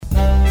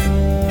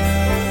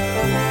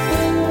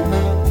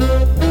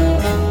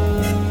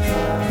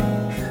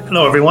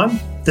Hello, everyone.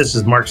 This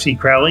is Mark C.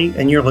 Crowley,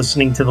 and you're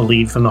listening to the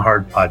Lead from the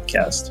Heart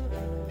podcast.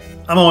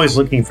 I'm always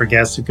looking for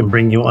guests who can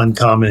bring you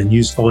uncommon and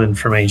useful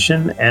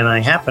information, and I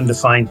happen to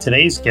find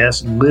today's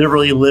guest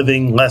literally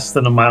living less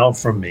than a mile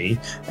from me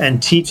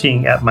and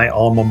teaching at my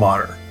alma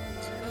mater.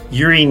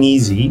 Yuri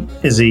Gneezy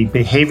is a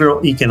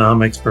behavioral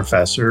economics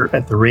professor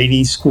at the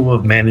Rady School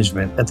of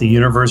Management at the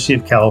University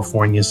of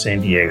California,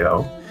 San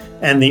Diego,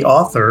 and the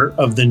author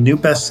of the new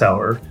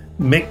bestseller,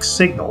 Mixed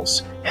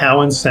Signals: How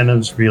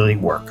Incentives Really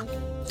Work.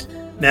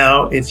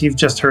 Now, if you've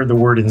just heard the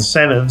word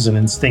incentives and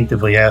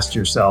instinctively asked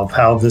yourself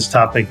how this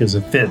topic is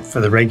a fit for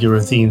the regular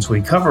themes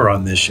we cover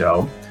on this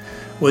show,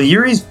 well,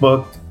 Yuri's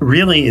book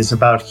really is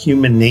about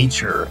human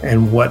nature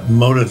and what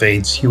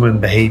motivates human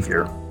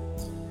behavior.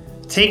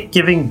 Take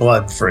giving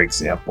blood, for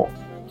example.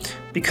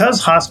 Because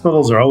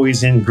hospitals are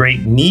always in great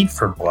need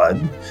for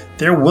blood,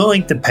 they're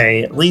willing to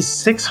pay at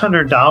least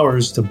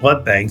 $600 to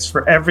blood banks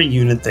for every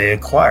unit they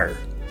acquire.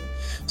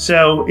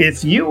 So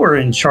if you were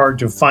in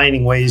charge of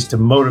finding ways to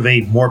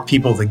motivate more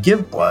people to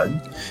give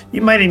blood,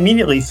 you might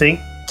immediately think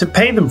to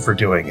pay them for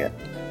doing it.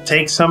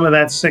 Take some of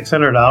that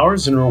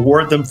 $600 and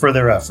reward them for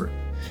their effort.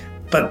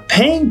 But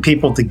paying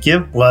people to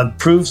give blood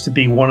proves to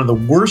be one of the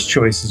worst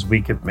choices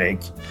we could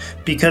make,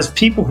 because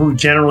people who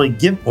generally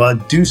give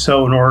blood do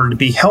so in order to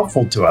be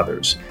helpful to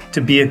others,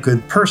 to be a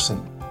good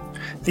person.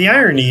 The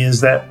irony is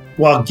that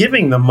while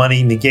giving them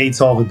money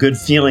negates all the good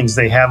feelings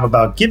they have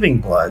about giving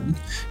blood,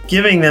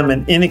 giving them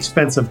an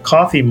inexpensive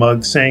coffee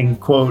mug saying,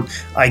 quote,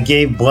 "I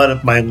gave blood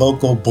at my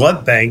local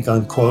blood bank,"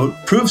 unquote,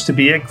 proves to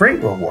be a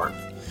great reward.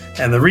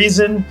 And the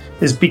reason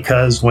is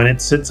because when it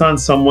sits on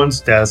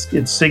someone's desk,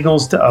 it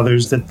signals to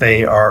others that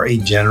they are a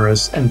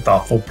generous and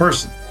thoughtful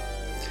person.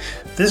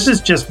 This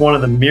is just one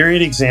of the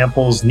myriad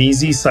examples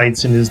Gneezy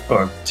cites in his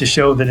book to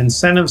show that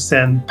incentives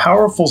send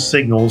powerful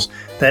signals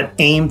that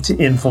aim to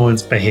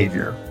influence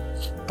behavior.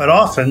 But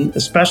often,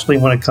 especially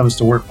when it comes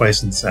to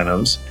workplace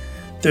incentives,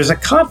 there's a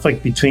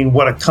conflict between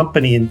what a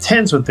company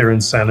intends with their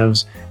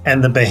incentives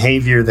and the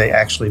behavior they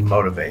actually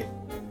motivate.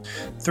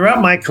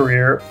 Throughout my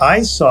career,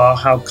 I saw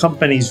how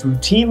companies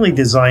routinely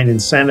design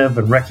incentive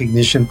and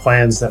recognition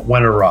plans that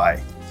went awry.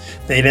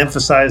 They'd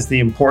emphasize the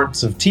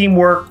importance of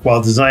teamwork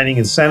while designing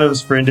incentives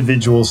for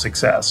individual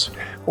success,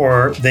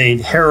 or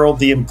they'd herald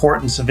the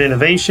importance of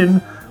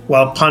innovation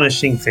while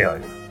punishing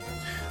failure.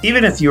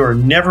 Even if you are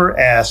never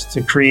asked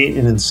to create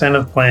an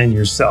incentive plan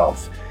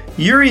yourself,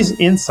 Yuri's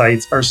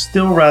insights are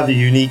still rather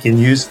unique and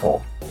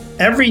useful.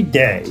 Every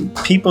day,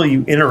 people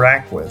you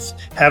interact with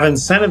have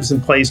incentives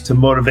in place to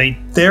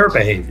motivate their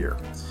behavior.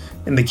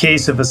 In the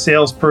case of a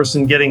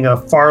salesperson getting a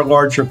far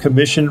larger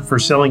commission for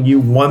selling you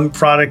one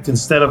product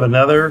instead of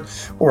another,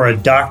 or a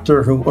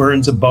doctor who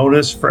earns a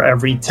bonus for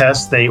every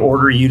test they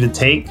order you to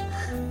take,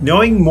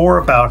 knowing more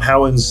about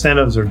how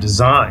incentives are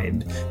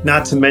designed,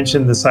 not to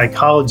mention the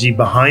psychology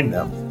behind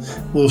them,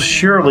 will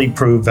surely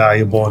prove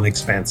valuable and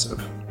expansive.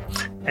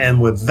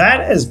 And with that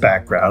as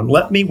background,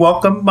 let me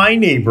welcome my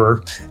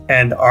neighbor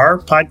and our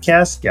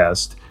podcast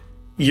guest,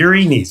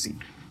 Yuri Gneezy.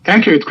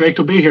 Thank you. It's great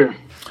to be here.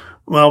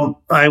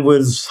 Well, I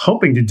was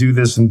hoping to do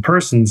this in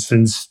person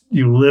since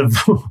you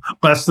live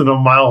less than a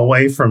mile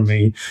away from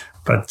me.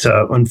 But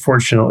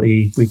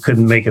unfortunately, we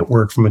couldn't make it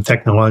work from a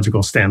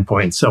technological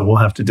standpoint, so we'll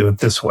have to do it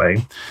this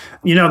way.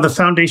 You know, the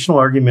foundational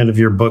argument of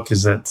your book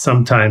is that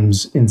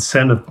sometimes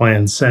incentive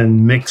plans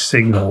send mixed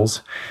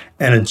signals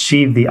and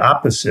achieve the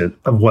opposite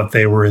of what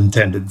they were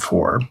intended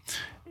for.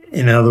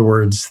 In other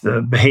words,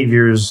 the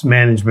behaviors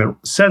management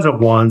says it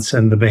wants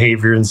and the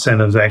behavior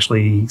incentives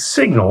actually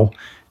signal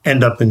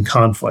end up in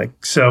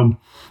conflict. So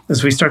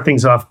as we start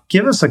things off,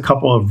 give us a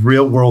couple of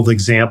real-world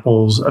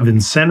examples of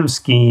incentive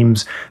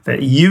schemes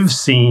that you've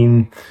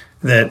seen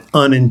that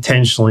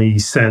unintentionally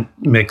sent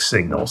mixed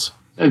signals.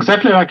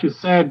 Exactly like you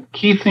said,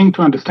 key thing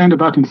to understand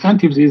about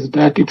incentives is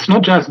that it's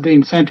not just the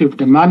incentive,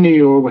 the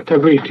money or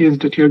whatever it is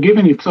that you're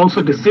giving, it's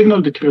also the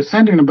signal that you're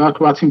sending about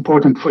what's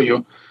important for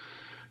you.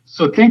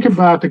 So think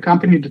about a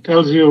company that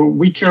tells you,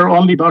 we care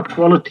only about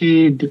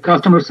quality, the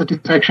customer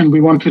satisfaction,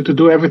 we want you to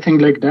do everything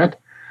like that.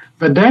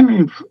 But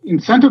then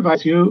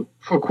incentivize you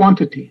for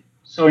quantity.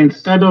 So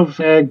instead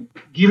of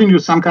giving you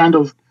some kind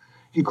of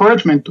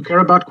encouragement to care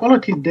about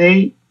quality,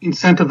 they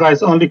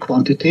incentivize only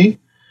quantity.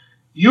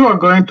 You are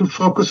going to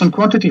focus on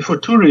quantity for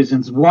two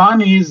reasons.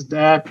 One is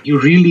that you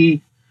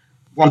really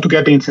want to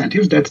get the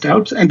incentives, that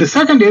helps. And the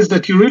second is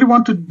that you really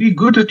want to be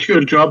good at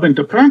your job. And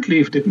apparently,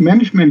 if the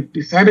management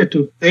decided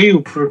to pay you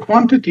per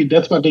quantity,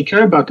 that's what they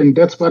care about. And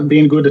that's what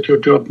being good at your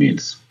job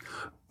means.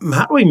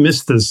 How do we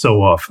miss this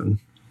so often?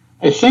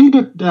 I think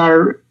that there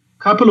are a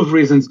couple of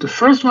reasons. The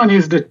first one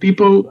is that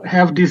people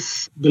have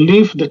this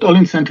belief that all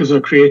incentives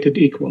are created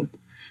equal.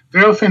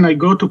 Very often I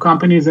go to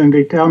companies and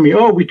they tell me,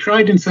 oh, we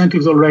tried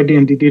incentives already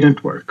and it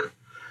didn't work.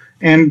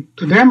 And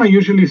to them, I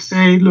usually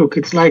say, look,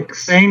 it's like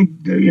saying,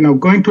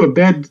 going to a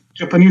bad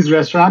Japanese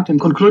restaurant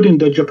and concluding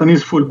that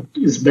Japanese food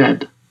is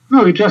bad.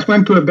 No, you just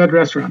went to a bad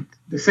restaurant.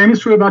 The same is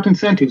true about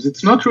incentives.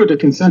 It's not true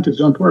that incentives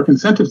don't work.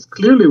 Incentives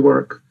clearly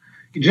work.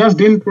 It just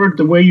didn't work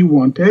the way you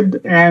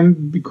wanted,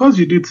 and because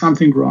you did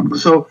something wrong.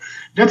 So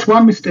that's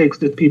one mistake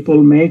that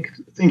people make,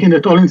 thinking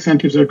that all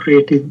incentives are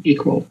created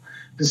equal.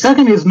 The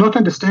second is not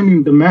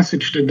understanding the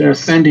message that they're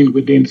sending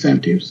with the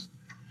incentives.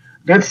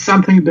 That's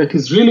something that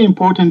is really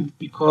important,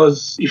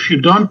 because if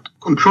you don't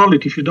control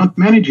it, if you don't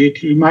manage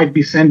it, you might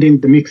be sending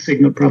the mixed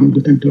signal problem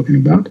that I'm talking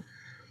about.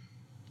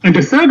 And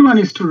the third one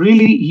is to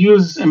really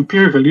use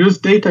use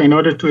data in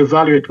order to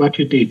evaluate what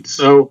you did.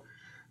 So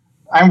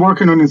I'm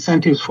working on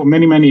incentives for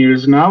many, many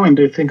years now, and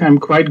I think I'm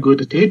quite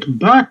good at it.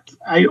 But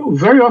I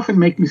very often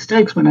make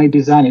mistakes when I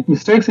design it.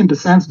 Mistakes in the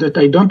sense that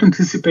I don't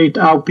anticipate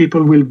how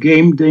people will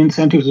game the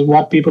incentives,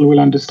 what people will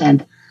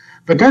understand.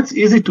 But that's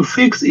easy to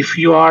fix if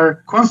you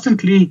are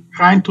constantly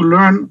trying to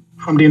learn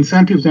from the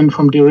incentives and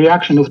from the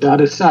reaction of the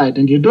other side.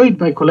 And you do it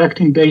by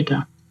collecting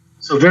data.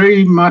 So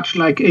very much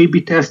like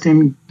A/B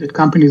testing that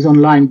companies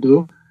online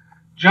do.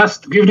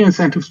 Just give the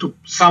incentives to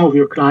some of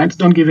your clients,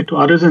 don't give it to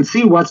others, and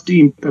see what's the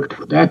impact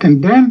of that.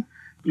 And then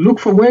look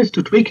for ways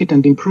to tweak it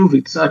and improve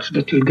it such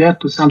that you'll get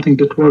to something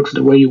that works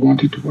the way you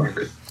want it to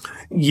work.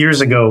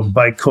 Years ago,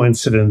 by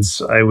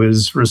coincidence, I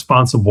was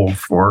responsible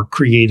for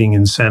creating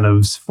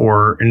incentives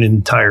for an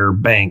entire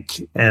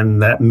bank.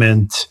 And that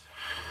meant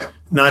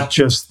not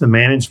just the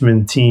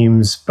management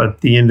teams,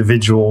 but the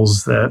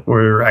individuals that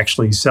were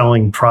actually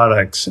selling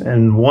products.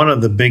 And one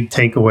of the big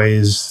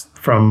takeaways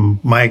from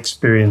my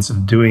experience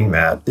of doing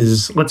that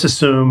is, let's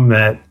assume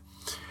that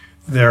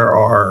there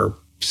are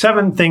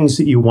 7 things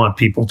that you want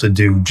people to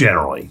do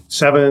generally,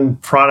 7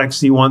 products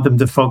that you want them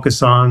to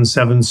focus on,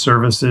 7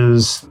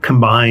 services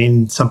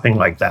combined, something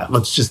like that.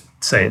 Let's just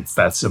say it's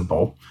that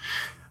simple.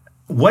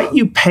 What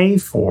you pay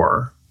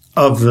for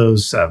of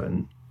those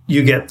 7,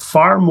 you get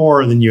far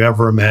more than you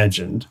ever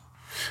imagined.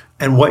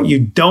 And what you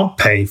don't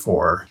pay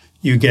for,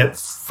 you get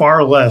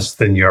far less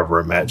than you ever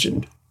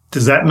imagined.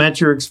 Does that match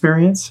your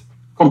experience?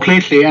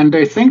 Completely. And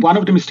I think one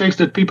of the mistakes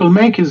that people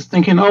make is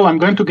thinking, I'm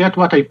going to get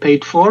what I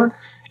paid for,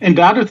 and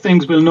the other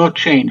things will not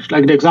change,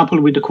 like the example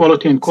with the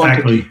quality and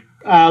quantity. Exactly.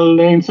 I'll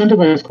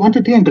incentivize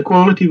quantity and the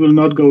quality will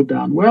not go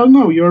down. Well,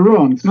 no, you're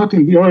wrong. It's not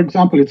in your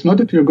example. It's not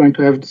that you're going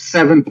to have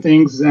 7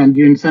 things and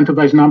you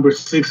incentivize number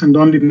 6 and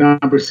only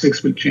number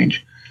 6 will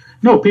change.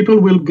 No, people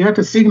will get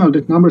a signal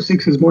that number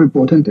 6 is more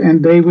important,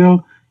 and they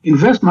will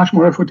invest much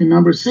more effort in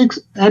number 6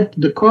 at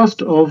the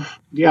cost of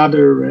the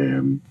other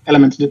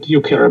elements that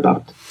you care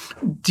about.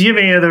 Do you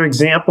have any other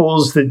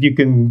examples that you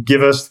can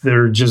give us that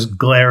are just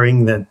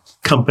glaring that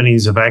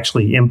companies have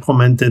actually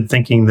implemented,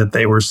 thinking that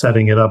they were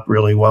setting it up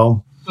really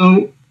well?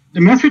 So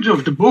the message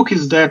of the book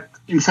is that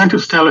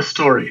incentives tell a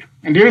story.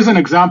 And here's an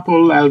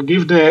example. I'll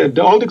give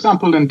the old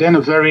example and then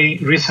a very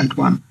recent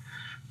one.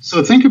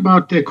 So think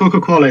about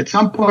Coca-Cola. At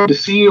some point, the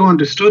CEO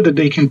understood that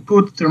they can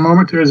put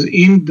thermometers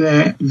in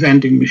the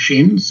vending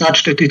machine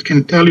such that it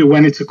can tell you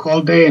when it's a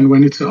cold day and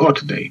when it's a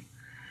hot day.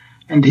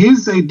 And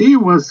his idea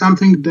was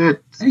something that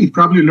he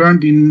probably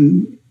learned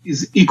in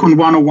his Econ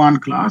 101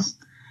 class,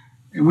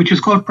 which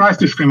is called price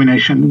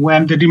discrimination.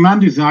 When the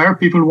demand is higher,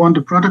 people want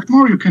the product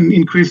more, you can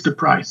increase the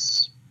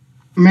price.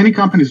 Many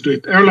companies do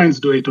it, airlines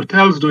do it,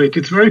 hotels do it,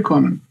 it's very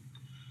common.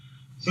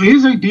 So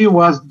his idea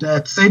was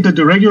that, say that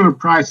the regular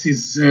price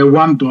is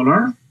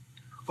 $1.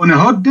 On a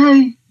hot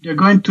day, they're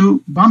going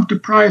to bump the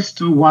price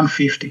to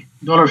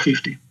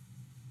 $1.50.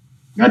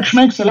 That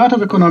makes a lot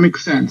of economic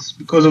sense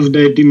because of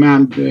the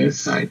demand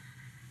side.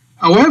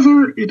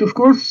 However, it of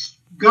course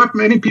got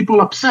many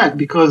people upset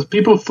because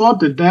people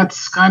thought that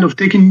that's kind of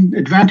taking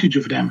advantage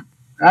of them,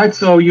 right?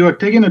 So you are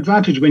taking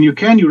advantage. When you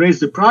raise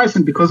the price,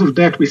 and because of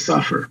that, we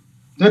suffer.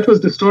 That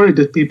was the story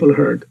that people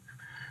heard.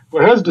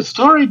 Whereas the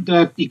story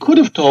that he could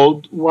have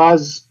told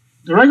was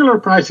the regular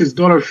price is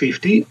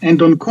 $1.50,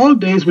 and on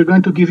cold days, we're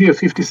going to give you a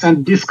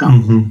 50-cent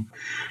discount. Mm-hmm.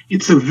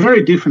 It's a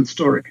very different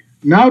story.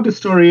 Now the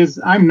story is,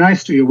 I'm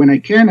nice to you. When I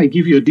can, I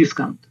give you a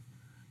discount.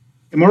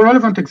 A more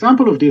relevant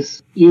example of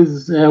this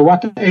is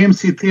what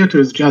AMC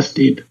Theaters just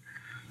did.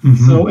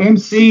 Mm-hmm. So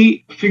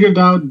AMC figured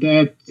out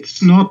that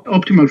it's not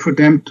optimal for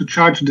them to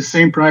charge the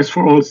same price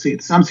for all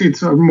seats. Some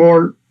seats are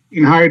more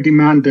in higher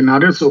demand than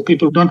others, so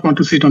people don't want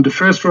to sit on the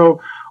first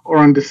row or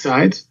on the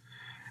sides.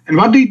 And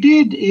what they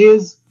did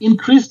is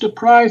increase the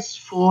price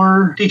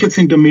for tickets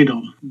in the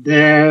middle,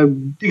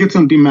 the tickets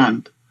on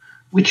demand,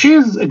 which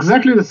is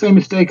exactly the same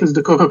mistake as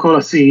the Coca-Cola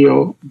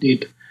CEO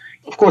did.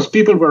 Of course,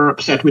 people were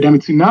upset with them.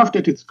 It's enough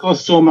that it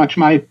costs so much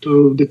money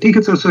the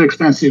tickets are so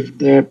expensive,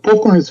 the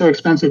popcorn is so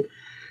expensive.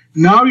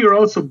 Now you're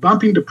also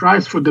bumping the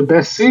price for the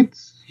best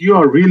seats. You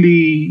are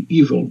really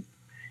evil.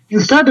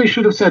 Instead, they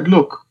should have said,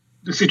 look,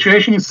 the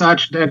situation is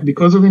such that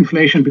because of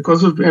inflation,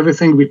 because of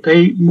everything, we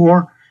pay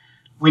more.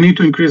 We need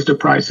to increase the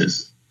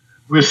prices.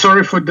 We're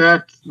sorry for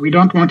that. We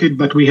don't want it,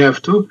 but we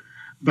have to.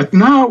 But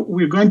now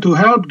we're going to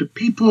help the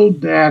people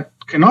that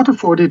cannot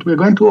afford it. We're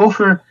going to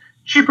offer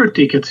cheaper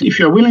tickets. If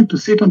you're willing to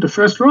sit on the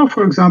first row,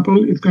 for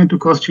example, it's going to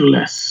cost you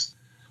less.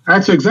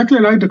 Right? So exactly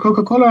like the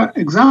Coca-Cola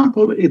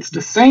example, it's the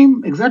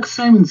exact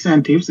same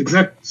incentives,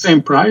 exact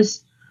same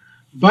price,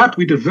 but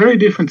with a very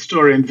different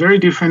story and very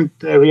different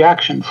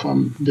reaction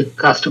from the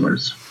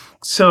customers.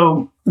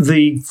 So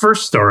The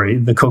first story,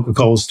 the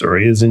Coca-Cola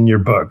story, is in your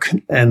book.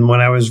 And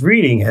when I was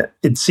reading it,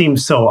 it seemed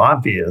so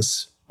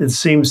obvious. It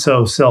seemed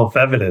so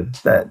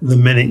self-evident that the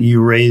minute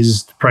you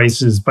raised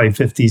prices by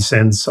 50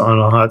 cents on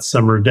a hot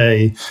summer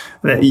day,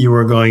 that you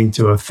were going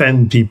to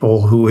offend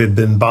people who had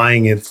been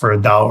buying it for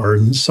 $1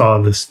 and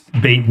saw this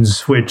bait and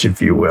switch,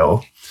 if you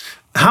will.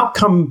 How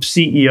come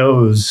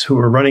CEOs who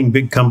are running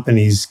big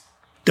companies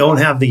don't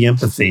have the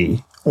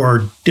empathy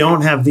or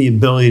don't have the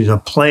ability to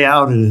play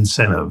out an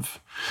incentive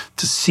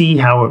to see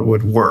how it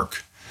would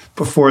work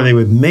before they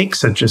would make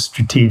such a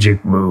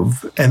strategic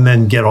move and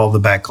then get all the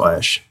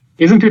backlash?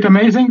 Isn't it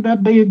amazing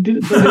that they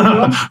did?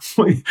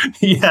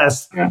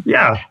 Yes.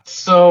 Yeah.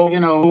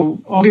 So,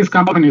 all these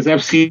companies have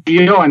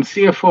CEO and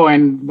CFO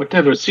and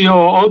whatever, CEO,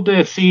 all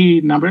the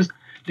C numbers.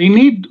 They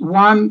need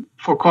one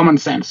for common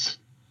sense.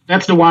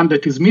 That's the one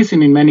that is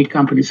missing in many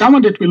companies.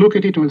 Someone that will look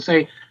at it and will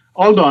say,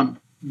 hold on,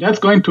 that's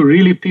going to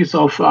really piss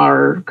off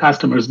our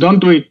customers. Don't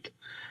do it.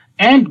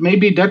 And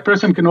maybe that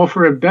person can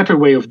offer a better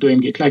way of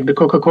doing it, like the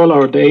Coca-Cola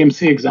or the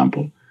AMC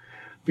example.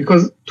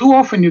 Because too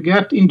often you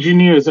get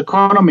engineers,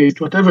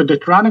 economists, whatever,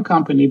 that run a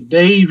company,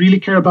 they really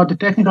care about the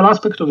technical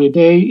aspect of it.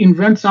 They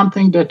invent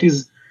something that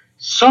is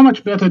so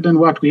much better than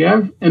what we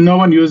have, and no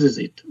one uses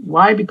it.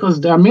 Why?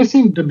 Because they're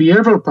missing the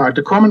behavioral part,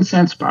 the common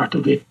sense part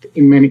of it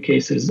in many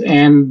cases.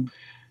 And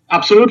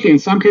absolutely, in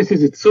some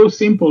cases, it's so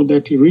simple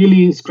that you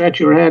really scratch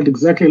your head,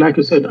 exactly like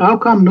you said. How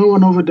come no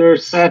one over there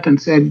sat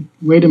and said,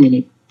 wait a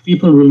minute,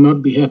 people will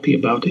not be happy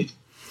about it?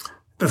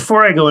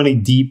 Before I go any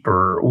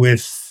deeper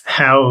with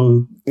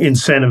how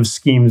incentive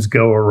schemes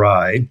go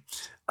awry,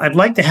 I'd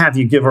like to have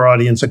you give our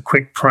audience a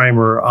quick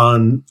primer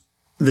on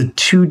the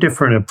two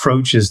different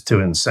approaches to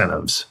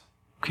incentives.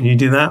 Can you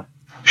do that?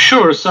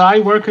 Sure. So I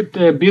work at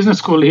the business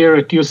school here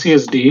at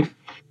UCSD.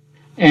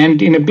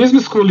 And in a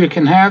business school, you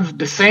can have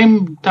the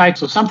same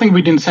types of something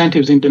with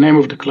incentives in the name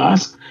of the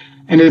class.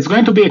 And it's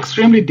going to be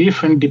extremely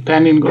different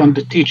depending on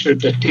the teacher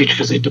that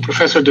teaches it, the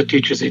professor that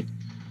teaches it.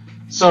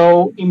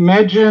 So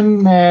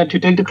imagine to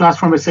take the class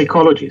from a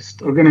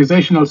psychologist,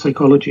 organizational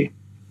psychology.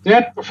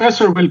 That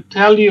professor will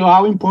tell you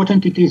how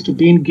important it is to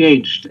be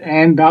engaged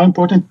and how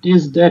important it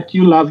is that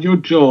you love your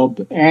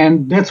job,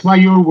 and that's why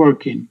you're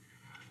working.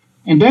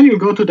 And then you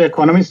go to the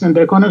economist, and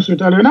the economist will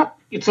tell you, no,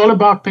 it's all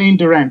about paying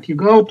the rent. You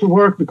go to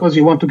work because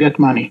you want to get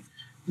money.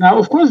 Now,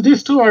 of course,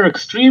 these two are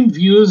extreme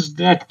views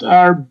that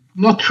are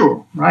not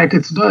true, right?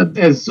 It's not,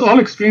 as all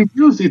extreme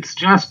views, it's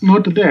just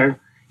not there.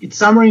 It's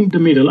somewhere in the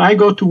middle. I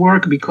go to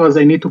work because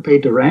I need to pay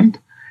the rent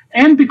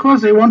and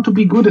because I want to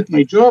be good at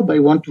my job. I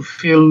want to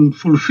feel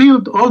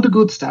fulfilled, all the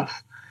good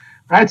stuff,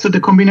 right? So the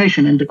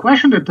combination. And the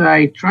question that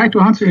I try to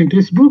answer in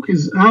this book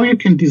is how you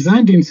can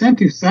design the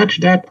incentive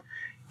such that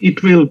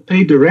it will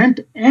pay the rent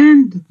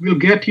and will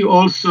get you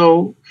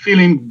also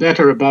feeling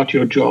better about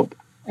your job.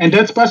 And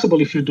that's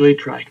possible if you do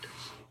it right.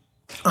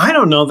 I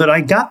don't know that I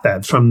got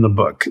that from the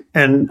book.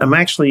 And I'm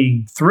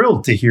actually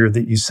thrilled to hear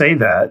that you say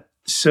that.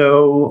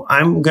 So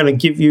I'm going to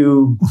give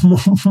you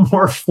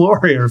more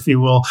floor here, if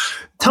you will.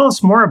 Tell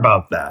us more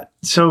about that.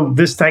 So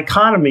this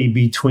dichotomy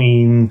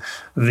between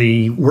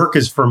the work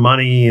is for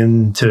money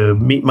and to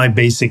meet my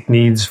basic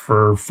needs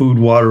for food,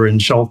 water,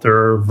 and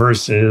shelter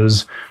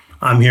versus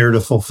I'm here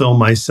to fulfill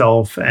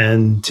myself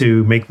and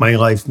to make my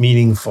life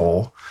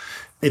meaningful.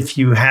 If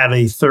you had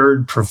a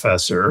third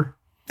professor,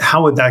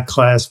 how would that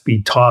class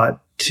be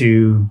taught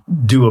to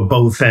do a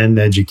both-end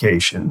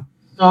education?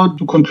 So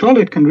to control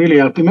it can really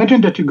help.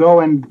 Imagine that you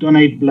go and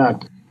donate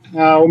blood.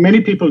 Now,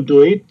 many people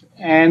do it,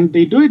 and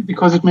they do it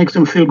because it makes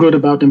them feel good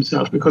about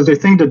themselves, because they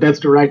think that that's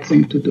the right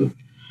thing to do.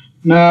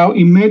 Now,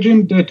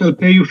 imagine that I'll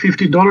pay you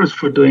 $50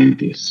 for doing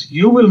this.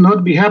 You will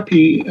not be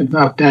happy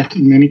about that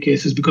in many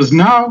cases, because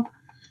now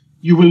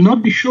you will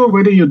not be sure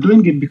whether you're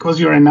doing it because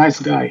you're a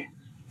nice guy.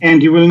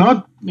 And you will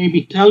not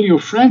maybe tell your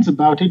friends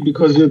about it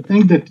because you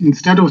think that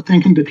instead of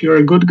thinking that you're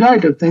a good guy,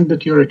 they think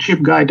that you're a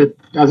cheap guy that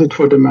does it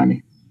for the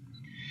money.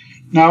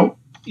 Now,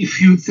 if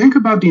you think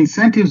about the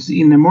incentives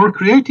in a more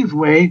creative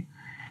way,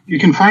 you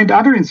can find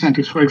other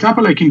incentives. For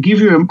example, I can give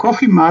you a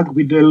coffee mug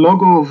with the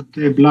logo of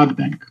the blood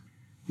bank.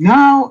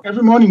 Now,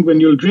 every morning when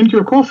you'll drink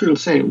your coffee, you'll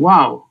say,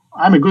 wow,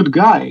 I'm a good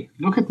guy.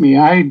 Look at me,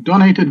 I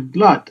donated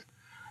blood.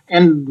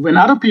 And when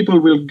other people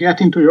will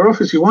get into your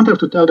office, you won't have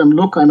to tell them,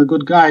 look, I'm a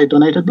good guy, I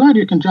donated blood.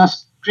 You can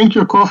just drink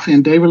your coffee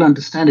and they will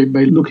understand it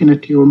by looking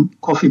at your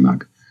coffee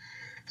mug.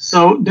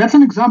 So that's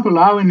an example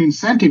how an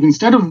incentive,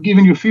 instead of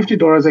giving you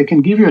 $50, I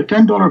can give you a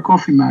 $10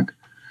 coffee mug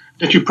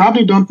that you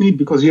probably don't need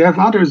because you have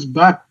others,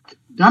 but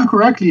done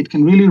correctly, it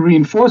can really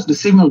reinforce the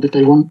signal that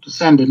I want to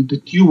send and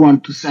that you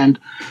want to send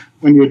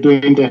when you're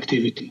doing the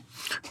activity.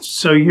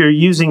 So you're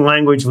using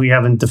language we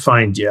haven't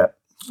defined yet,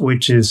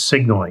 which is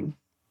signaling.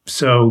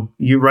 So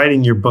you write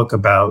in your book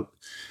about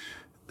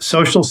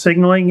social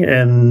signaling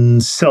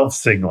and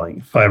self-signaling,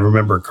 if I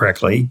remember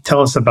correctly.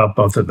 Tell us about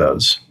both of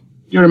those.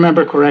 You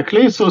remember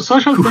correctly. So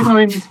social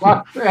signaling is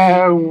what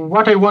I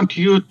want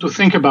you to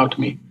think about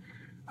me.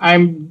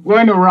 I'm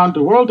going around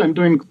the world. I'm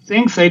doing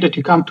things. Say that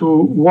you come to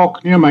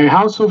walk near my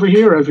house over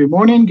here every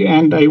morning,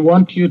 and I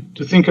want you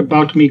to think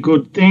about me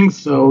good things.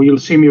 So you'll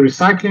see me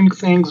recycling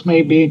things,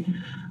 maybe,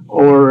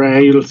 or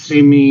you'll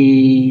see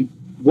me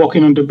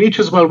walking on the beach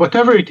as well.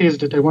 Whatever it is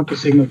that I want to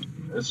signal to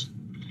others.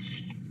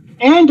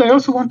 And I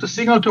also want to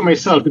signal to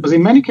myself, because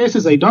in many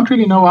cases I don't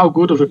really know how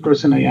good of a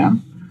person I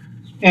am.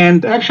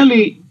 And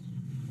actually,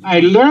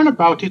 I learn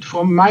about it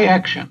from my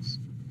actions.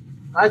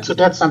 Right? So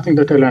that's something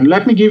that I learned.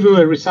 Let me give you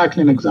a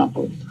recycling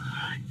example.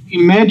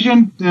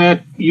 Imagine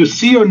that you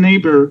see your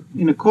neighbor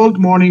in a cold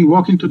morning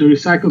walking to the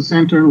recycle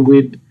center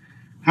with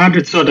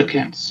 100 soda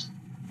cans.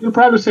 You'll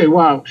probably say,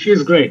 wow,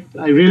 she's great.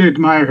 I really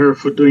admire her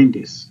for doing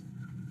this.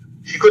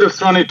 She could have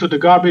thrown it to the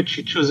garbage.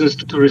 She chooses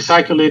to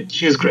recycle it.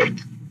 She's great.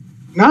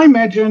 Now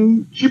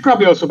imagine, she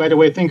probably also, by the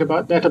way, think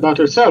about that about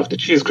herself, that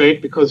she's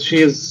great because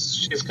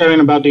she's caring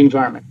about the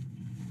environment.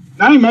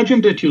 Now imagine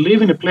that you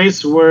live in a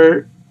place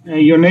where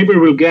your neighbor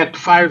will get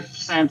 5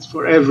 cents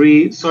for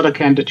every soda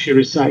can that she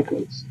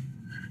recycles.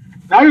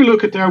 Now you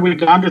look at her with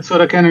 100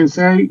 soda can and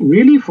say,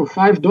 really, for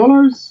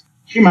 $5?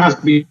 She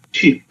must be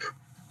cheap.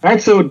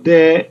 Right? So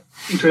the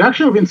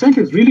introduction of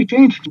incentives really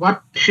changed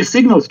what she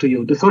signals to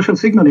you, the social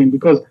signaling,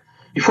 because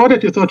before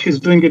that you thought she's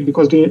doing it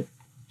because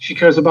she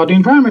cares about the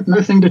environment, and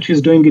I think that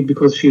she's doing it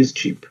because she's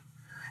cheap.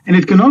 And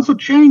it can also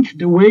change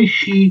the way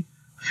she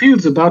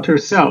feels about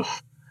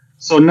herself.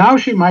 So now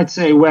she might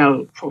say,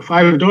 well, for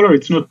 $5,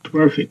 it's not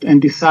worth it,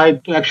 and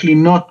decide to actually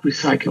not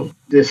recycle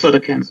the soda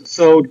cans.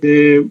 So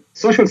the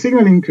social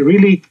signaling can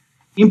really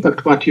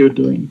impact what you're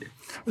doing.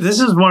 This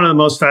is one of the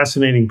most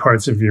fascinating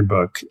parts of your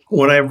book.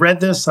 When I read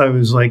this, I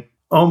was like,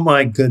 oh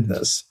my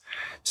goodness.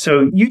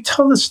 So you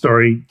tell the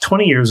story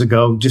 20 years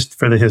ago, just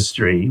for the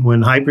history,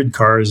 when hybrid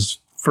cars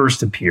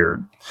first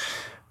appeared.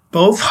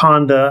 Both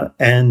Honda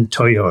and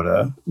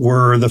Toyota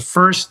were the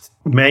first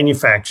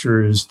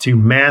manufacturers to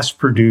mass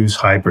produce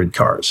hybrid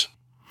cars.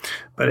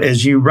 But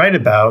as you write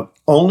about,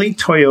 only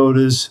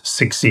Toyotas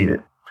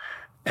succeeded.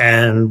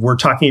 And we're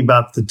talking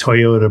about the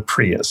Toyota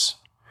Prius.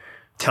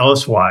 Tell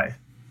us why.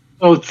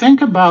 So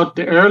think about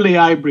the early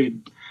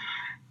hybrid.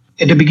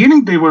 At the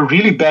beginning, they were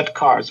really bad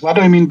cars. What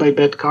do I mean by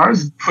bad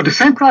cars? For the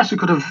same price, you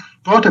could have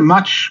bought a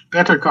much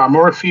better car,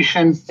 more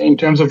efficient in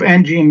terms of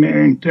engine,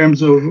 in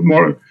terms of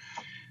more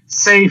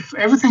safe,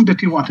 everything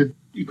that you wanted.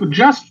 You could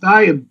just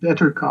buy a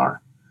better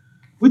car,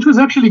 which was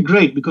actually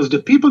great because the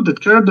people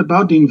that cared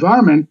about the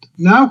environment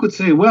now could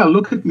say, well,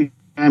 look at me,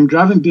 I'm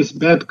driving this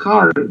bad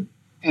car.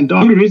 And the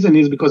only reason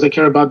is because I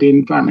care about the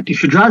environment.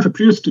 If you drive a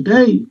Prius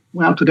today,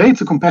 well, today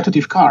it's a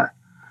competitive car.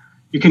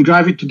 You can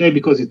drive it today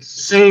because it's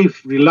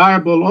safe,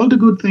 reliable, all the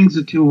good things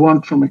that you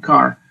want from a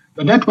car.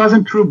 But that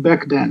wasn't true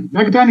back then.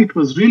 Back then, it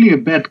was really a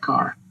bad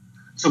car.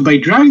 So by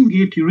driving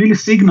it, you really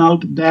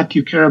signaled that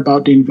you care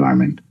about the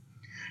environment.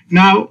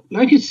 Now,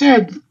 like you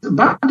said,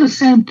 about the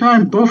same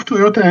time, both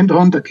Toyota and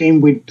Honda came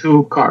with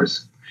two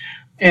cars.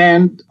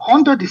 And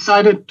Honda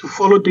decided to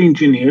follow the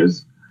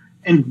engineers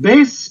and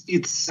base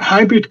its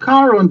hybrid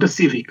car on the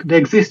Civic, the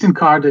existing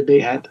car that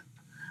they had,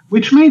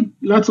 which made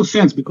lots of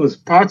sense because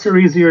parts are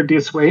easier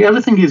this way.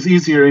 Everything is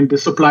easier in the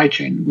supply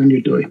chain when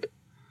you do it.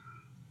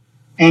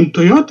 And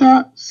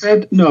Toyota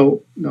said,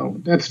 no,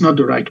 that's not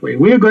the right way.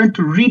 We are going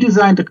to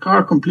redesign the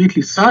car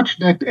completely such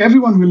that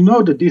everyone will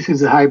know that this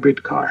is a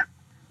hybrid car.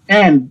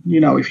 And,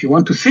 if you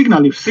want to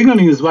signal, if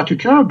signaling is what you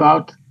care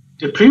about,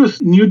 the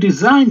Prius new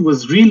design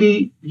was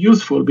really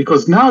useful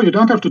because now you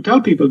don't have to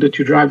tell people that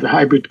you drive a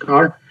hybrid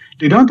car.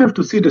 They don't have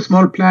to see the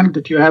small plaque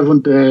that you have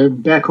on the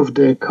back of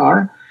the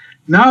car.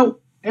 Now,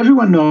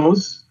 everyone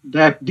knows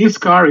that this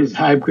car is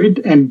hybrid,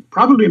 and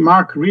probably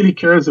Mark really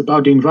cares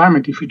about the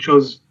environment if he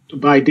chose to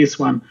buy this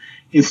one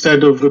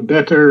instead of a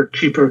better,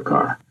 cheaper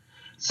car.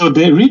 So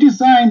the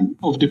redesign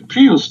of the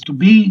Prius to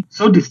be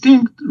so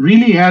distinct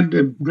really had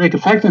a great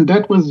effect. And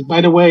that was,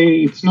 by the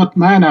way, it's not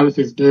my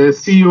analysis. The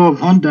CEO of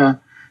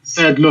Honda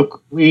said,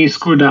 look, we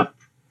screwed up.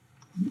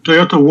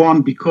 Toyota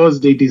won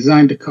because they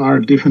designed the car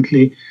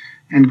differently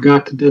and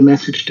got the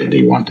message that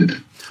they wanted.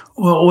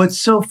 Well, what's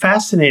so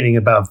fascinating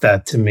about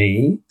that to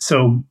me,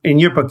 so in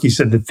your book, you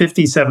said that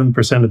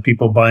 57% of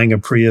people buying a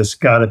Prius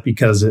got it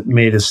because it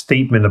made a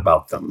statement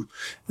about them.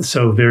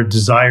 So their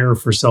desire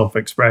for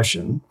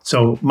self-expression.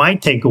 So my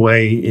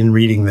takeaway in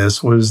reading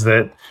this was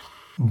that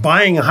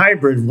buying a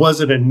hybrid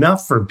wasn't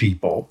enough for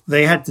people.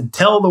 They had to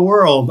tell the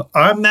world,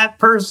 I'm that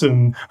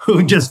person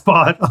who just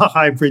bought a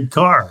hybrid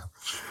car.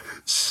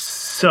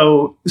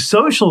 So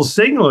social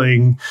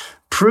signaling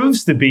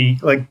proves to be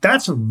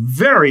that's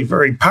very,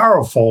 very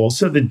powerful.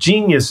 So the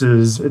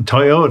geniuses at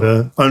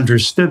Toyota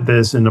understood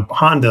this, and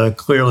Honda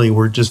clearly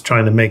were just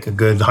trying to make a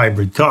good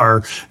hybrid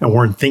car and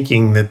weren't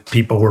thinking that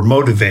people were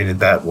motivated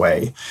that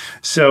way.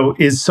 So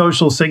is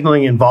social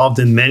signaling involved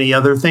in many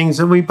other things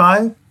that we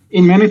buy?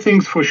 In many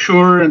things, for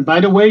sure. And by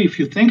the way, if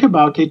you think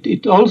about it,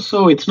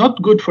 it's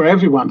not good for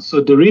everyone.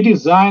 So the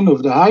redesign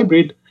of the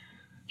hybrid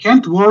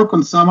can't work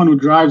on someone who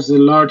drives a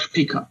large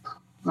pickup.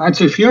 Right?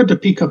 So if you're the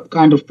pickup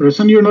kind of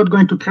person, you're not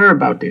going to care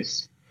about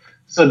this.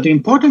 So the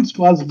importance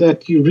was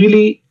that you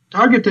really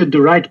targeted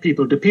the right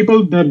people, the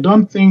people that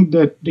don't think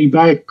that they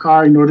buy a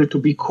car in order to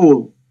be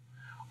cool,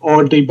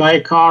 or they buy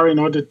a car in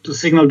order to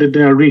signal that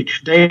they are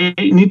rich. They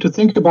need to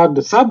think about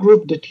the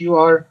subgroup that you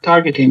are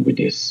targeting with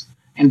this.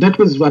 And that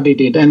was what they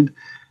did. And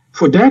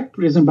for that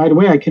reason, by the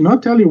way, I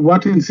cannot tell you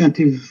what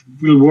incentive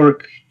will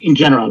work in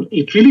general.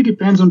 It really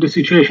depends on the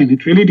situation.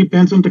 It really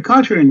depends on the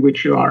culture in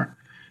which you are.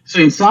 So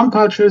in some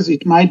cultures,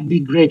 it might be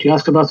great. You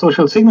asked about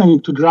social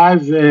signaling. To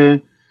drive a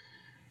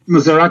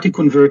Maserati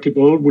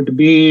convertible would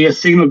be a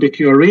signal that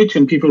you are rich,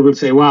 and people will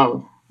say,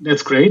 wow,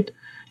 that's great.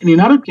 And in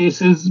other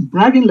cases,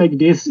 bragging like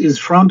this is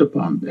frowned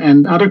upon.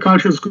 And other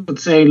cultures could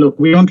say, look,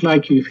 we don't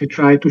like you if you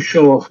try to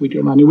show off with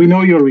your money. We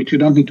know you're rich. You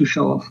don't need to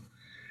show off.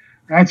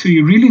 Right? So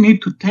you really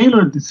need to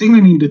tailor the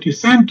signaling that you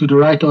send to the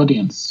right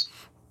audience.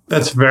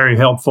 That's very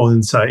helpful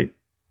insight.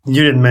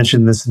 You didn't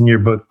mention this in your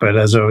book, but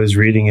as I was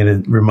reading it,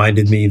 it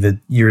reminded me that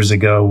years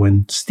ago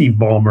when Steve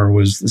Ballmer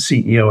was the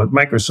CEO at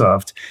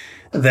Microsoft,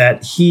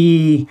 that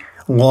he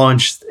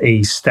launched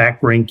a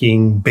stack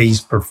ranking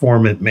based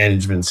performance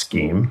management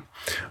scheme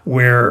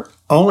where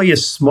only a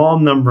small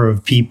number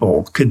of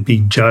people could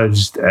be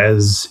judged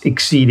as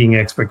exceeding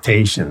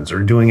expectations or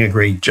doing a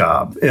great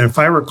job. And if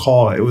I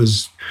recall, it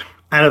was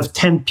out of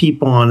 10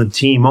 people on a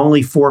team,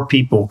 only 4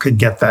 people could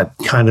get that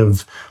kind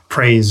of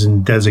praise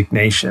and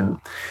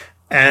designation.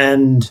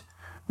 And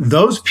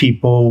those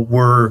people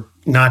were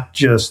not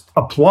just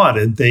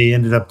applauded, they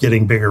ended up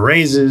getting bigger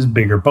raises,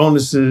 bigger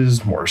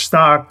bonuses, more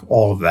stock,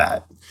 all of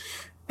that.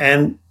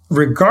 And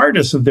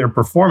regardless of their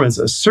performance,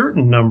 a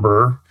certain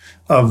number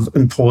of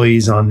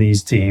employees on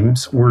these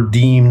teams were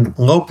deemed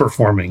low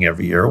performing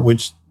every year,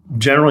 which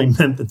generally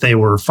meant that they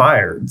were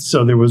fired.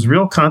 So there was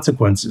real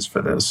consequences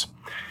for this.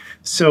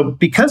 So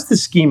because the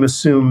scheme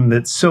assumed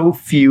that so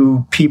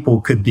few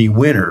people could be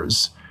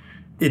winners,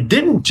 it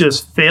didn't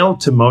just fail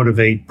to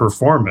motivate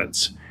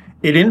performance.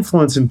 It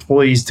influenced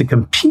employees to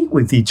compete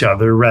with each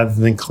other rather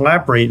than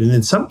collaborate. And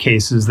in some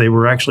cases, they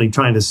were actually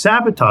trying to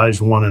sabotage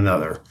one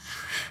another.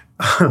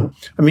 I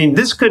mean,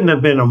 this couldn't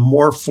have been a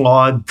more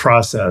flawed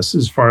process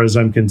as far as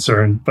I'm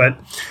concerned. But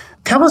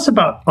tell us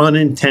about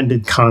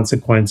unintended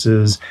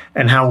consequences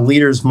and how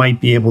leaders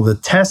might be able to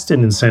test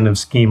an incentive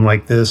scheme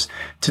like this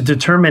to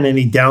determine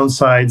any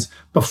downsides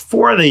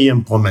before they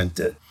implement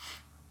it.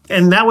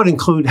 And that would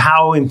include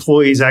how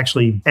employees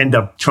actually end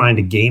up trying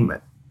to game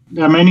it.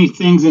 There are many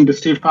things in the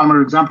Steve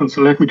Ballmer example, so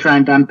let me try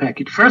and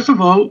unpack it. First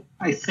of all,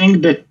 I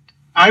think that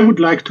I would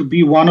like to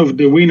be one of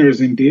the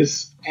winners in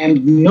this,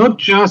 and not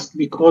just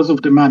because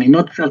of the money,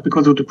 not just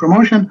because of the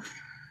promotion.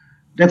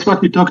 That's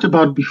what we talked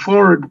about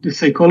before, the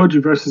psychology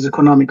versus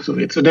economics of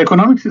it. So the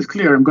economics is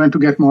clear. I'm going to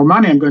get more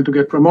money. I'm going to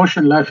get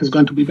promotion. Life is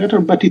going to be better.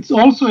 But it's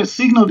also a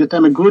signal that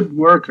I'm a good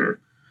worker.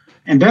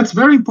 And that's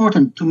very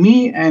important to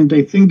me, and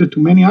I think that to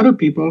many other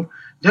people,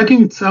 that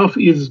in itself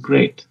is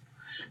great.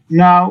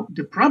 Now,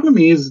 the problem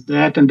is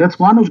that, and that's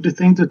one of the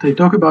things that I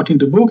talk about in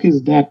the book,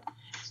 is that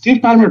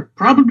Steve Ballmer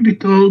probably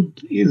told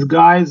his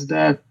guys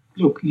that,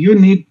 look, you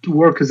need to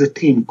work as a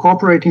team.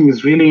 Cooperating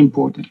is really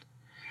important.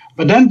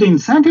 But then the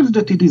incentives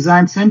that he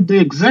designed sent the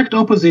exact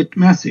opposite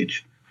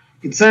message.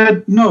 It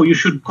said, no, you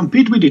should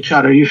compete with each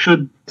other. You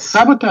should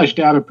sabotage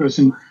the other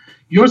person.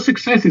 Your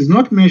success is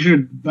not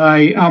measured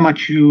by how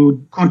much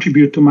you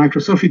contribute to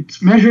Microsoft.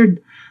 It's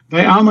measured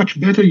by how much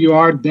better you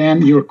are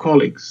than your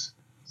colleagues.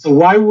 So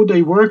why would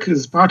I work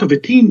as part of a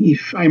team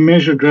if I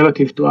measured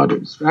relative to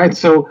others, right?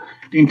 So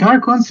the entire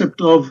concept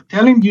of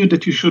telling you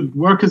that you should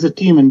work as a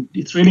team, and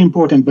it's really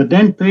important, but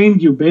then paying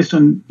you based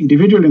on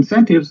individual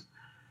incentives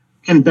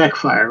can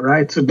backfire,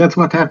 right? So that's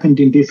what happened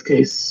in this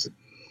case.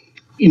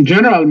 In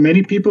general,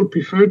 many people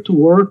prefer to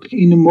work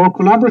in a more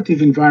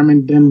collaborative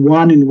environment than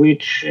one in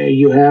which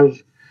you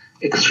have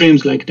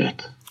extremes like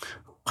that.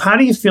 How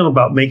do you feel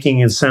about making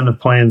incentive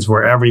plans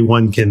where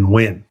everyone can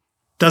win?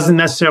 Doesn't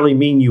necessarily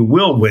mean you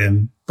will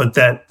win, but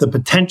that the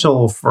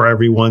potential for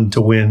everyone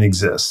to win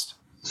exists.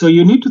 So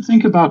you need to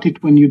think about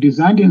it when you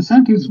design the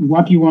incentives,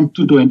 what you want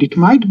to do. And it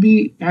might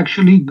be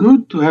actually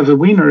good to have a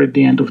winner at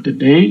the end of the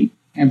day,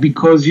 and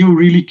because you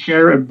really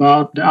care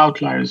about the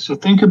outliers. So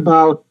think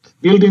about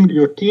building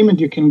your team, and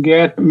you can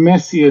get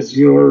Messi as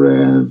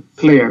your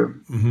player.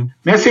 Mm-hmm.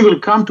 Messi will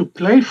come to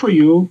play for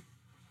you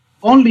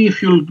only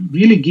if you'll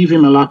really give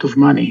him a lot of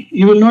money.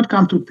 He will not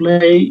come to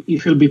play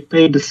if he'll be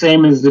paid the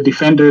same as the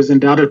defenders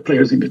and the other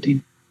players in the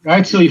team,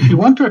 right? So if you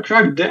want to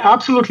attract the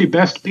absolutely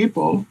best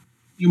people,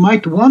 you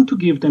might want to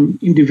give them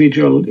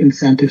individual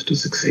incentives to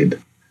succeed,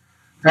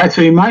 right?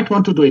 So you might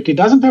want to do it. It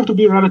doesn't have to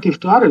be relative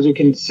to others. You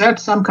can set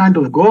some kind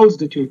of goals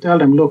that you tell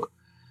them, look,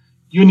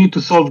 you need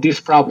to solve this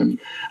problem.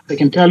 I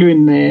can tell you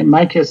in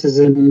my case as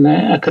an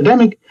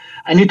academic,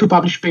 I need to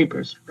publish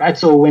papers, right?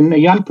 So when a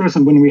young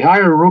person, when we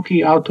hire a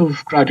rookie out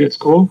of graduate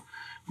school,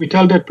 we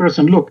tell that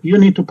person, look, you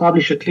need to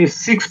publish at least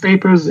 6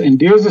 papers, and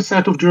there's a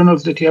set of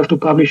journals that you have to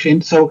publish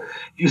in. So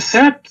you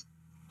set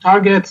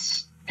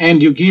targets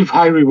and you give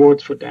high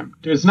rewards for them.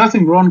 There's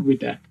nothing wrong with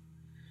that.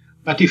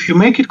 But if you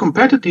make it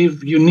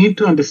competitive, you need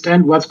to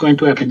understand what's going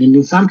to happen. And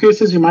in some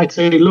cases, you might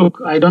say,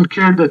 look, I don't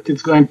care that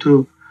it's going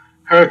to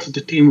hurt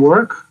the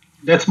teamwork.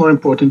 That's more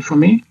important for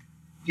me.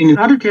 In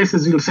other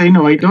cases, you'll say,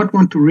 no, I don't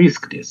want to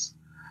risk this.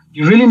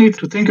 You really need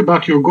to think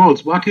about your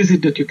goals. What is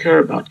it that you care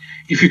about?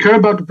 If you care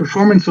about the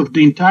performance of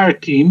the entire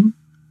team,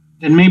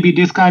 then maybe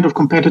this kind of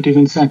competitive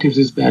incentives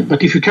is bad.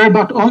 But if you care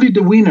about only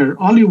the winner,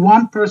 only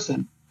one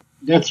person,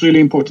 that's really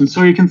important.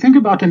 So you can think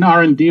about an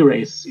R&D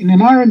race. In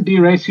an R&D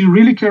race, you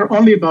really care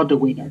only about the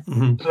winner.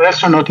 The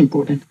rest are not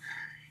important.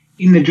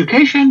 In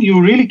education,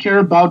 you really care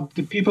about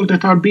the people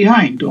that are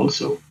behind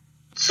also.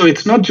 So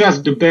it's not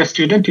just the best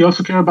student, you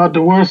also care about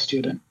the worst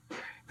student.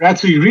 Right?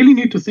 So you really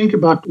need to think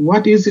about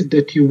what is it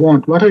that you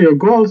want, what are your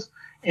goals,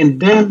 and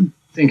then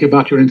think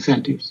about your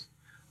incentives.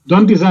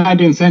 Don't design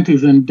the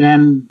incentives and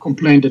then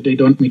complain that they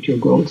don't meet your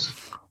goals.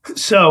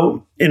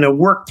 So in a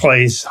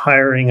workplace,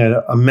 hiring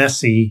a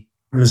messy,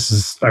 this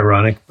is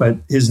ironic, but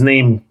his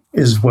name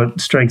is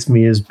what strikes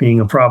me as being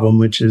a problem,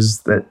 which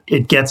is that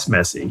it gets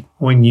messy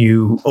when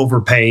you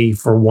overpay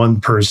for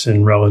one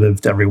person relative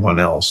to everyone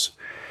else.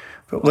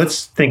 But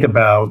let's think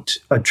about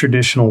a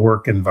traditional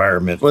work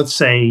environment. Let's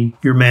say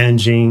you're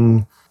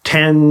managing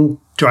 10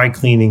 dry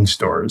cleaning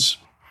stores,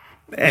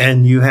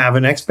 and you have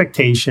an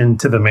expectation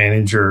to the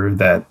manager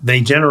that they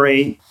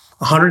generate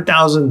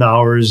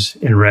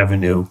 $100,000 in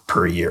revenue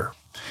per year.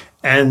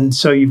 And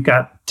so you've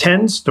got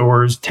 10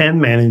 stores,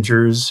 10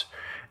 managers,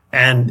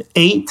 and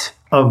 8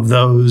 of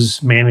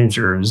those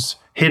managers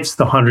hits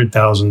the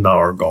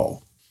 $100,000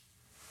 goal.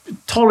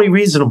 Totally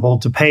reasonable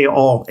to pay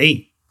all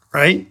 8,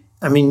 right?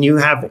 I mean, you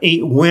have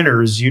 8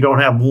 winners. You don't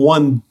have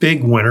one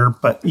big winner,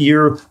 but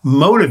you're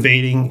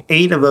motivating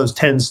 8 of those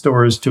 10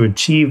 stores to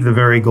achieve the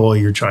very goal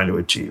you're trying to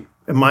achieve.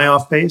 Am I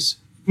off base?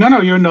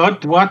 No, you're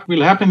not. What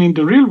will happen in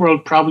the real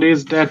world probably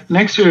is that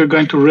next year you're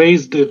going to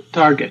raise the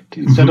target.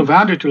 Instead of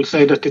 100, you'll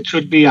say that it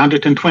should be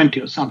 120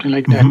 or something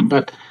like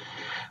that.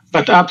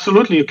 But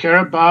absolutely, you care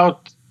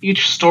about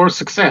each store's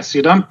success.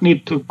 You don't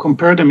need to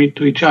compare them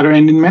to each other.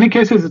 And in many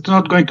cases, it's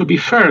not going to be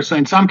fair. So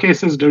in some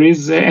cases, there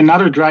is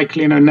another dry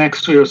cleaner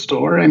next to your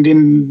store. And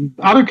in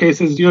other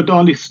cases, you're the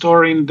only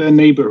store in the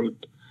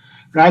neighborhood.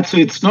 Right? So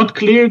it's not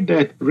clear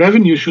that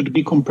revenue should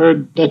be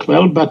compared that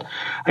well. But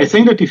I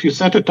think that if you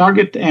set a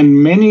target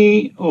and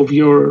many of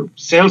your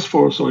sales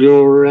force or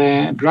your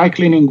dry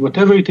cleaning,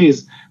 whatever it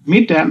is,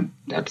 meet them,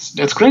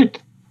 that's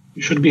great.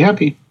 You should be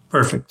happy.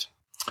 Perfect.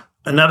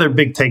 Another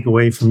big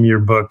takeaway from your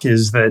book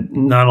is that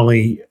not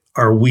only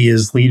are we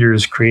as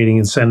leaders creating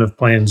incentive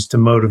plans to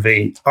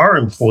motivate our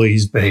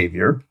employees'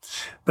 behavior,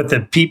 but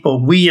that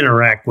people we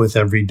interact with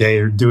every day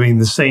are doing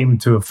the same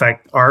to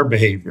affect our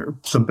behavior,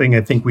 something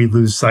I think we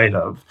lose sight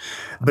of.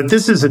 But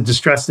this is a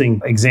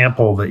distressing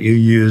example that you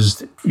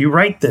used. You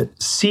write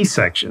that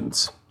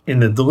C-sections in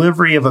the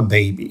delivery of a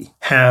baby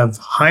have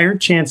higher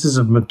chances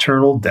of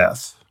maternal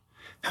death,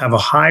 have a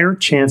higher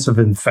chance of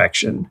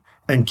infection,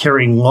 and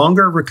carrying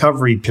longer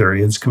recovery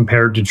periods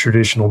compared to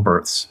traditional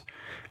births.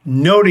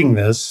 Noting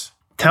this,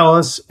 tell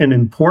us an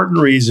important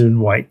reason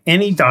why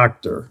any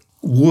doctor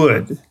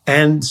would,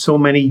 and so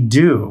many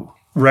do,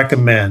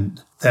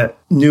 recommend that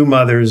new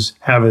mothers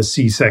have a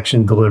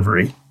C-section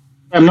delivery.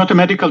 I'm not a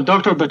medical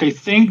doctor, but I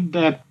think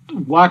that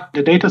what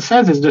the data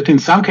says is that in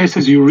some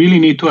cases you really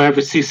need to have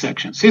a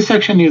C-section.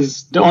 C-section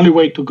is the only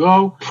way to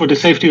go for the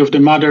safety of the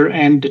mother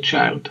and the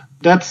child.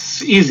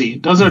 That's easy.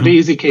 Those are the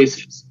easy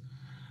cases.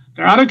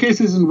 There are other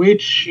cases in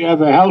which you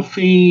have a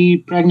healthy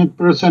pregnant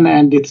person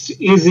and it's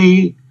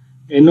easy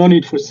and no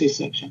need for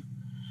C-section.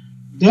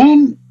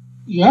 Then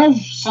you have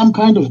some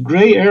kind of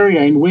gray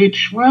area in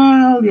which,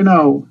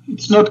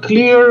 it's not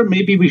clear.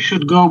 Maybe we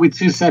should go with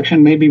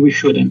C-section, maybe we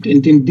shouldn't.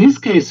 And in these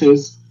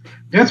cases,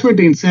 that's where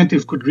the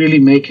incentive could really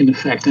make an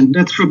effect. And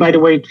that's true, by the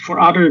way, for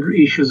other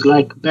issues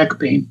like back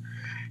pain.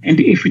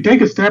 And if we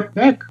take a step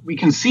back, we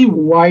can see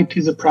why it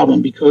is a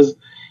problem. Because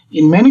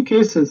in many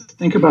cases,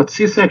 think about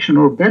C-section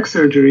or back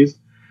surgeries,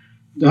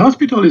 the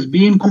hospital is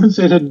being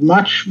compensated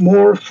much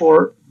more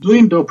for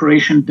doing the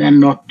operation than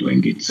not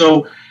doing it.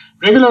 So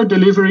regular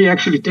delivery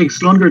actually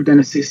takes longer than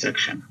a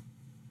C-section.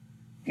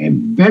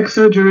 And back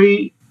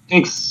surgery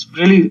takes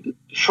really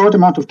short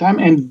amount of time,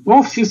 and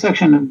both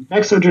C-section and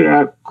back surgery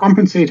are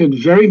compensated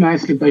very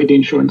nicely by the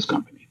insurance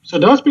company. So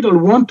the hospital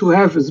want to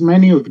have as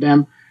many of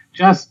them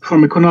just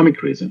from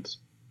economic reasons.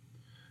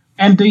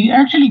 And they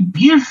actually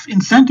give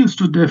incentives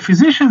to the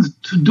physicians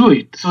to do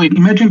it. So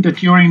imagine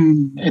that you're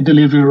in a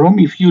delivery room.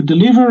 If you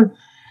deliver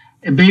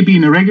a baby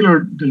in a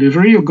regular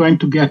delivery, you're going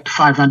to get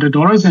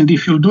 $500. And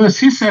if you do a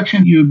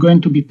C-section, you're going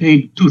to be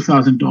paid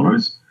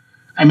 $2,000.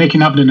 I'm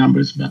making up the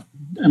numbers, but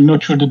I'm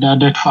not sure that they're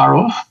that far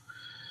off.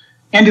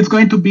 And it's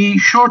going to be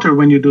shorter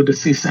when you do the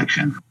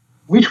C-section.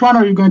 Which one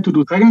are you going to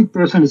do? Pregnant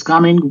person is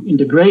coming in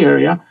the gray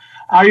area.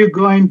 Are you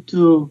going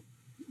to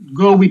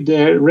go with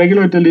the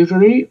regular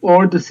delivery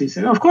or the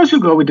C-section? Of course you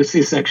go with the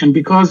C-section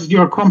because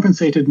you're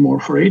compensated more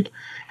for it.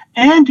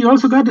 And you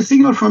also got the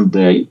signal from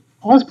the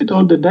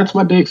hospital that that's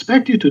what they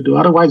expect you to do.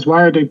 Otherwise,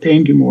 why are they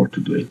paying you more to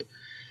do it?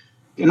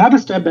 Another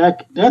step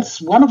back,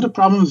 that's one of the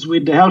problems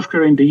with the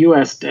healthcare in the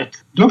US, that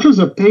doctors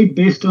are paid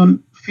based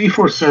on fee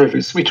for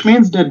service, which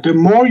means that the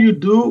more you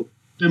do,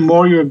 the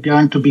more you're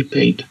going to be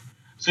paid.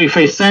 So if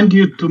I send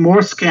you to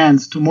more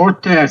scans, to more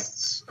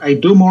tests, I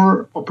do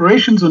more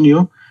operations on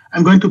you,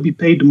 I'm going to be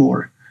paid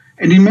more.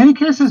 And in many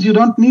cases, you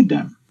don't need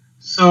them.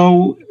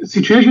 So a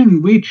situation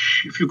in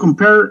which, if you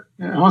compare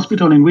a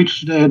hospital in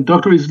which the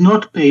doctor is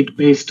not paid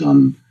based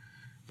on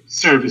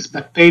service,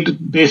 but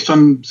paid based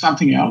on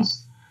something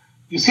else,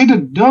 you see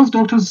that those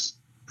doctors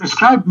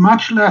prescribe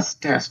much less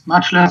tests,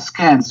 much less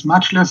scans,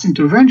 much less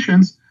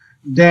interventions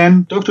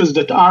than doctors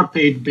that are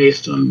paid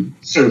based on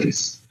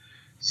service.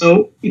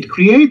 So it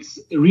creates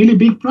a really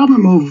big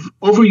problem of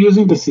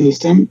overusing the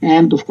system.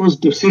 And of course,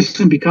 the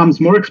system becomes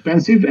more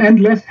expensive and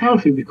less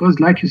healthy because,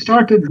 like you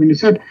started when you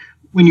said,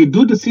 when you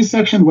do the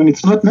C-section, when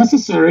it's not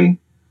necessary,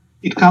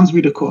 it comes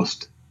with a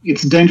cost.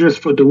 It's dangerous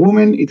for the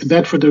woman. It's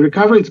bad for the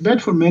recovery. It's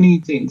bad for many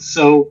things.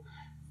 So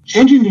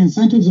changing the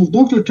incentives of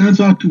doctor turns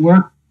out to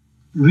work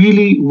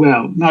really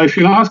well. Now, if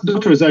you ask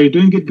doctors, are you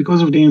doing it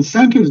because of the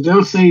incentives?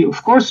 They'll say,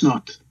 of course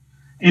not.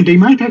 And they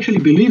might actually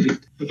believe it.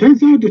 It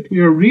turns out that we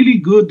are really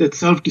good at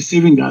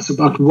self-deceiving us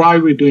about why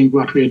we're doing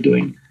what we're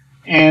doing.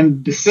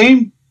 And the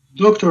same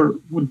doctor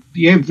would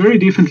behave very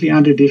differently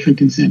under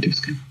different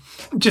incentives.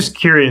 Just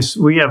curious,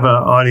 we have an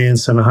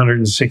audience in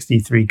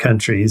 163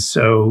 countries,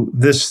 so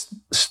this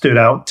stood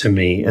out to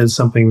me as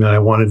something that I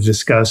want to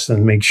discuss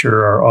and make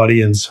sure our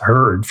audience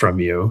heard from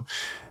you.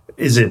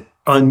 Is it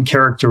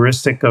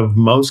uncharacteristic of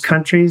most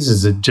countries?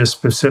 Is it just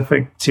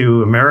specific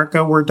to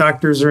America where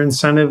doctors are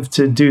incentivized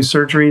to do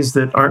surgeries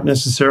that aren't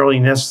necessarily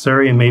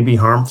necessary and may be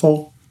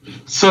harmful?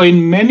 So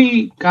in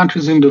many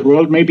countries in the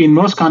world, maybe in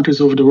most countries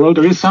of the world,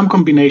 there is some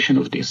combination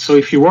of this. So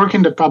if you work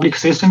in the public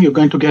system, you're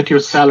going to get your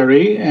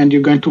salary and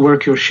you're going to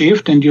work your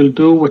shift and you'll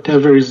do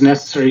whatever is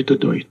necessary to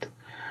do it,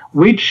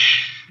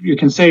 which you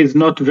can say is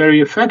not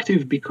very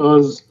effective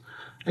because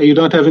you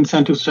don't have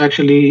incentives to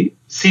actually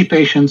see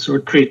patients or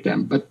treat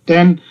them. But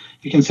then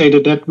you can say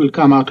that that will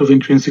come out of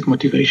intrinsic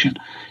motivation.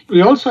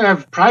 We also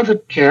have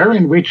private care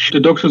in which the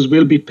doctors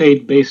will be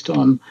paid based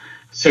on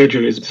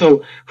surgeries.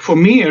 So for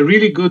me, a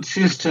really good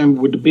system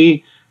would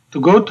be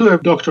to go to a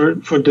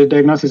doctor for the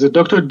diagnosis, a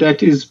doctor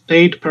that is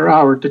paid per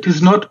hour, that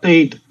is not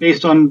paid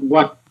based on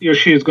what he or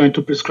she is going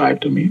to prescribe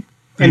to me.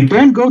 And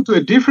then go to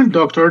a different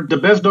doctor, the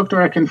best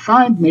doctor I can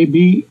find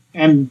maybe,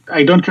 and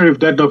I don't care if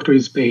that doctor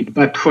is paid,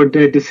 but for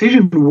the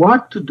decision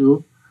what to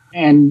do,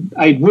 and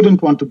I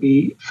wouldn't want to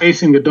be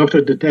facing a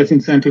doctor that has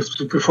incentives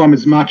to perform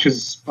as much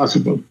as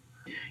possible.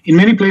 In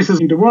many places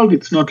in the world,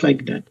 it's not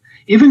like that.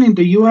 Even in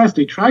the US,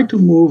 they try to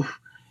move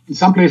in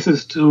some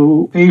places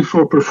to pay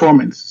for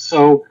performance.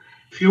 So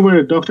if you were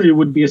a doctor, you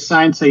would be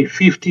assigned, say,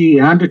 50,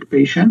 100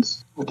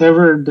 patients,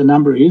 whatever the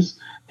number is,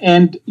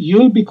 and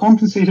you'll be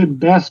compensated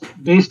best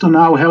based on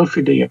how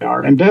healthy they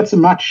are. And that's a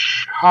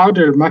much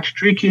harder, much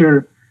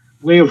trickier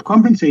way of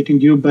compensating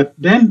you, but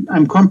then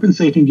I'm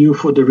compensating you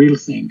for the real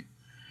thing.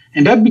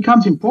 And that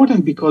becomes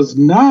important because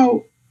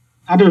now,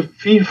 under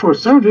fee for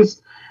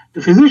service,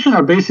 the physicians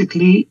are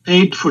basically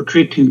paid for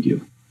treating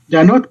you. They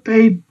are not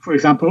paid, for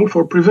example,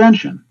 for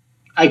prevention.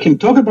 I can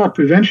talk about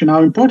prevention,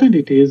 how important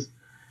it is,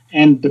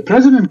 and the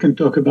president can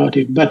talk about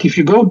it. But if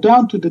you go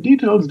down to the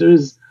details, there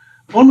is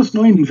almost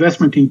no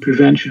investment in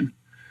prevention.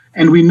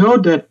 And we know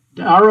that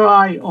the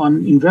ROI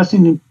on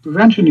investing in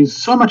prevention is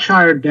so much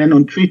higher than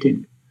on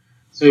treating.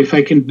 So if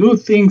I can do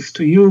things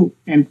to you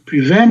and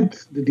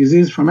prevent the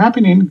disease from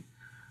happening,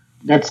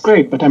 that's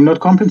great, but I'm not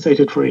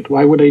compensated for it.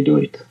 Why would I do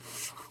it?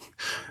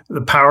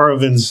 The power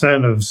of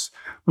incentives.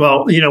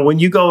 Well, when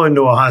you go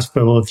into a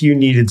hospital, if you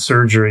needed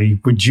surgery,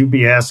 would you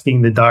be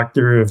asking the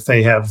doctor if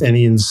they have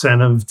any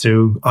incentive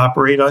to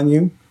operate on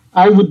you?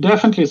 I would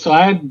definitely. So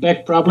I had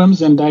back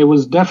problems and I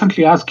was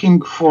definitely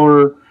asking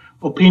for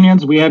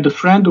opinions. We had a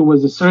friend who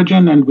was a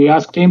surgeon and we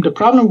asked him. The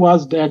problem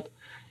was that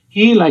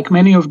he, like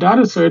many of the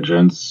other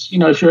surgeons,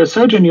 if you're a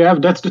surgeon,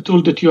 that's the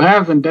tool that you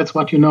have and that's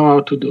what you know how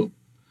to do.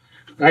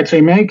 Right? So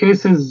in many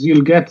cases,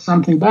 you'll get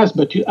something best,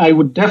 but I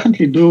would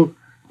definitely do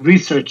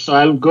research. So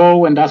I'll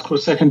go and ask for a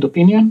second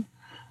opinion.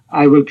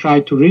 I will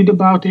try to read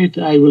about it.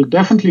 I will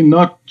definitely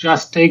not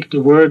just take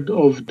the word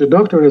of the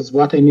doctor as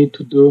what I need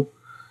to do,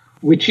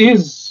 which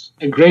is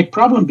a great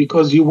problem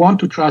because you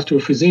want to trust your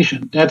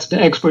physician. That's the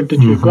expert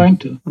that you're going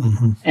to.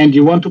 And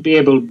you want to be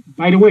able,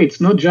 by the way, it's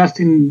not just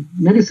in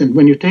medicine.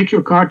 When you take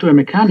your car to a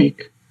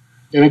mechanic,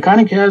 the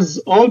mechanic has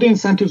all the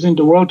incentives in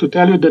the world to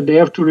tell you that they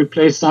have to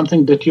replace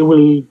something that you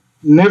will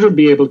never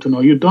be able to know.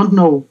 You don't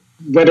know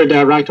whether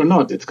they're right or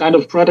not. It's kind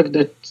of product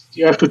that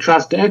you have to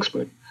trust the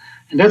expert.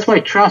 And that's why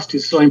trust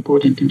is so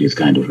important in this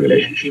kind of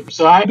relationship.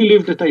 So I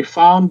believe that I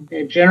found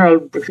a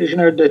general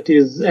practitioner that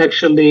is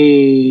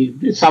actually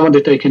someone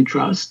that I can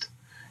trust.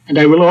 And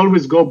I will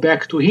always go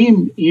back to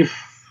him if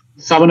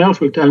someone else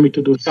will tell me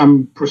to do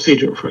some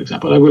procedure, for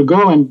example. I will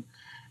go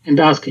and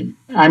ask him.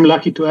 I'm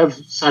lucky to have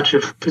such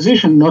a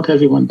physician. Not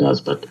everyone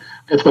does, but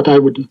that's what I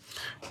would do.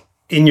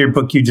 In your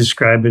book, you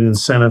describe an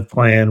incentive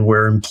plan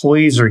where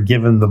employees are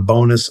given the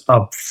bonus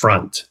up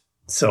front.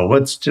 So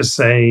let's just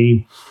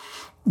say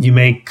you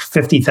make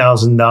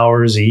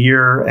 $50,000 a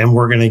year and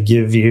we're going to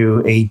give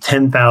you a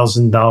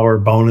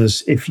 $10,000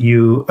 bonus if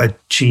you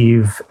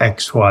achieve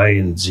X, Y,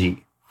 and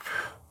Z.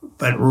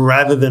 But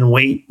rather than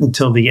wait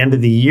until the end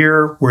of the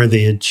year where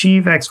they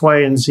achieve X, Y,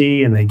 and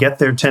Z and they get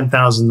their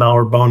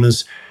 $10,000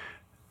 bonus,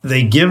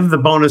 they give the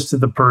bonus to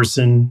the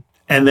person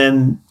and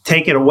then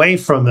take it away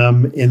from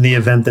them in the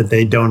event that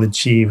they don't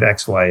achieve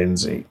X, Y, and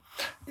Z.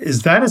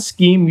 Is that a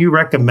scheme you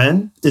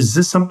recommend? Is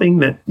this something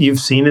that you've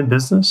seen in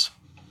business?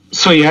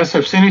 So yes,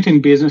 I've seen it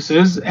in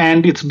businesses,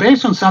 and it's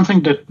based on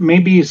something that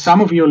maybe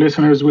some of your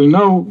listeners will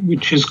know,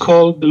 which is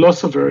called the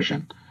loss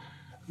aversion.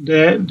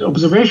 The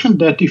observation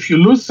that if you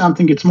lose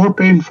something, it's more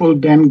painful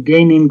than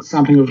gaining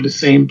something of the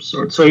same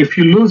sort. So if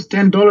you lose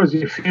 $10,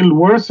 you feel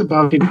worse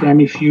about it than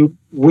if you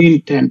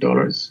win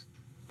 $10.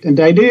 And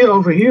the idea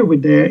over here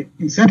with the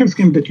incentive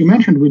scheme that you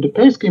mentioned, with the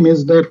pay scheme,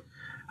 is that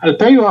I'll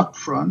pay you up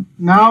front.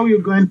 Now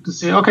you're going to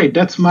say, okay,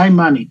 that's my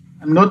money.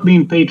 I'm not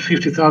being paid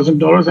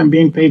 $50,000. I'm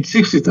being paid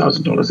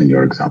 $60,000 in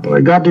your example.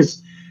 I got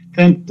this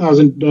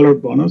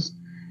 $10,000 bonus.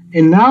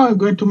 And now I'm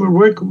going to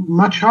work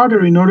much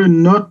harder in order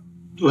not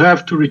to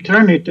have to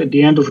return it at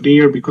the end of the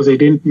year because I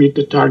didn't meet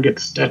the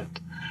targets that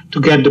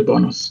to get the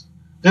bonus.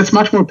 That's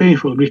much more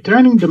painful.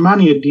 Returning the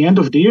money at the end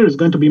of the year is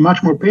going to be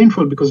much more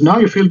painful because now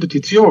you feel that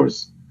it's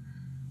yours.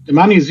 The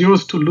money is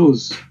yours to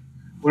lose.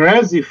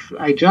 Whereas if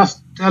I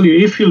just tell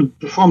you, if you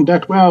perform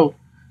that well,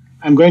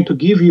 I'm going to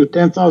give you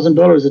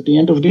 $10,000 at the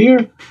end of the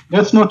year,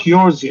 that's not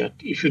yours yet.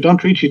 If you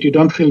don't reach it, you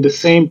don't feel the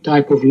same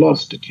type of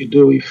loss that you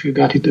do if you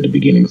got it at the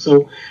beginning.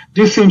 So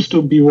this seems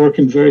to be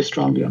working very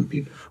strongly on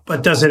people.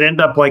 But does it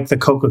end up like the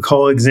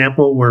Coca-Cola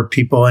example where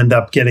people end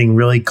up getting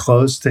really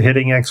close to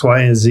hitting X, Y,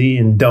 and Z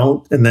and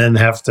don't, and then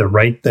have to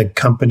write the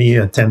company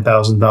a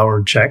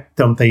 $10,000 check?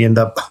 Don't they end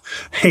up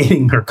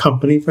hating their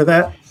company for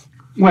that?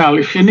 Well,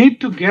 if you need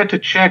to get a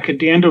check at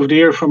the end of the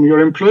year from your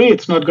employee,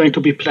 it's not going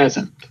to be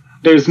pleasant.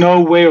 There's no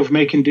way of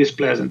making this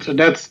pleasant. So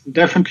that's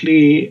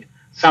definitely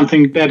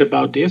something bad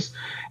about this.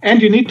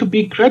 And you need to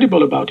be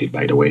credible about it,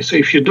 by the way. So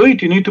if you do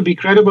it, you need to be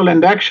credible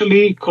and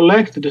actually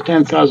collect the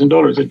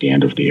 $10,000 at the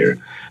end of the year.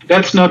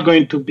 That's not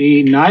going to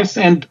be nice.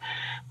 And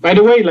by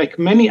the way, like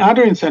many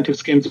other incentive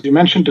schemes, you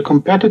mentioned the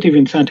competitive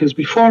incentives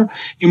before,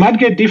 you might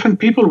get different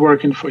people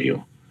working for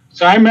you.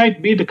 So I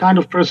might be the kind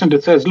of person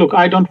that says, look,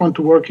 I don't want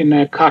to work in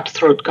a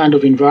cutthroat kind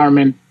of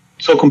environment,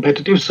 so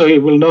competitive, so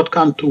it will not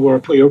come to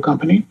work for your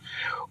company.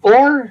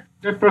 Or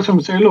that person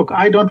will say, look,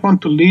 I don't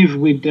want to live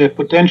with the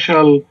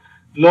potential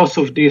loss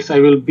of this. I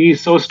will be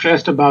so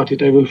stressed about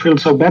it. I will feel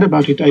so bad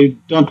about it. I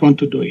don't want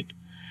to do it.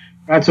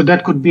 Right? So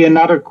that could be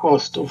another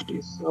cost of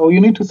this. So you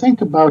need to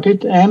think about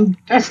it and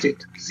test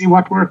it, see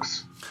what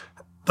works.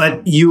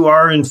 But you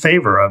are in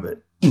favor of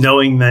it,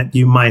 knowing that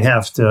you might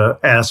have to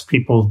ask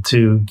people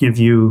to give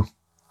you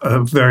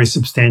a very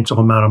substantial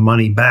amount of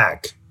money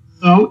back.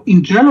 So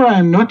in general,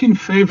 I'm not in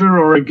favor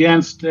or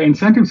against the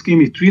incentive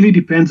scheme. It really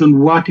depends on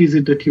what is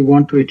it that you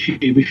want to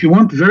achieve. If you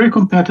want very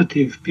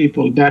competitive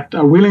people that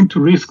are willing to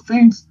risk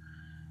things,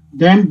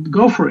 then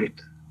go for it.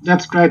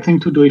 That's the right thing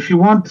to do. If you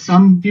want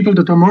some people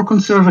that are more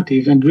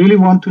conservative and really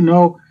want to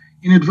know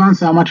in advance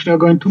how much they're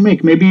going to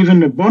make, maybe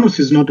even a bonus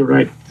is not the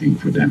right thing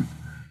for them.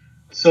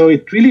 So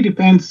it really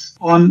depends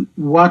on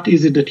what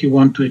is it that you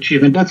want to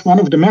achieve. And that's one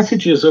of the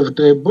messages of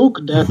the book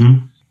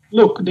that,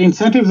 look, the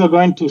incentives are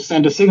going to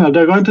send a signal.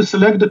 They're going to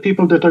select the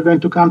people that are going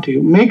to come to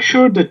you. Make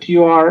sure that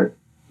you are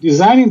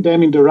designing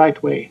them in the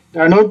right way.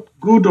 There are not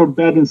good or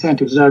bad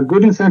incentives. There are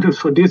good incentives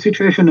for this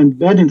situation and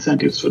bad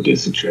incentives for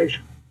this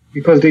situation,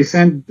 because they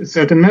send a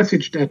certain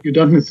message that you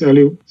don't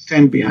necessarily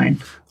stand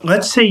behind.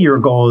 Let's say your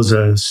goal as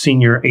a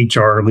senior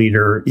HR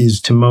leader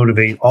is to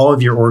motivate all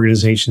of your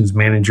organization's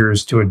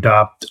managers to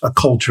adopt a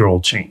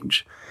cultural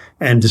change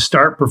and to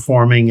start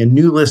performing a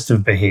new list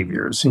of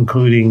behaviors,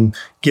 including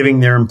giving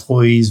their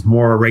employees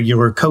more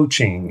regular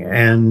coaching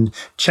and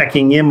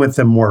checking in with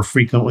them more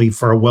frequently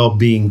for a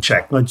well-being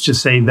check. Let's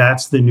just say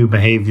that's the new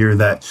behavior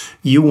that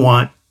you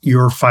want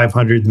your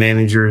 500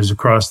 managers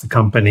across the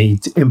company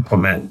to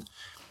implement.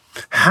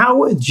 How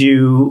would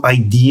you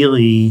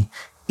ideally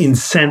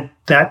incent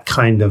that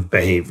kind of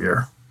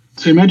behavior?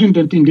 So imagine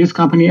that in this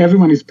company,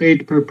 everyone is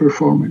paid per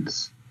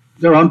performance,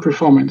 their own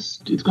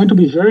performance. It's going to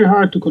be very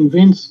hard to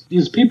convince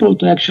these people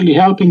to actually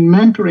help in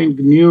mentoring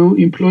new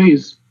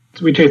employees,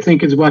 which I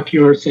think is what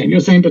you're saying.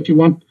 You're saying that you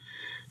want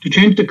to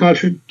change the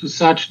culture to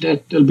such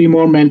that there'll be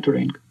more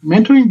mentoring.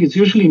 Mentoring is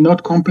usually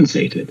not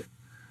compensated.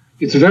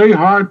 It's very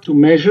hard to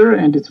measure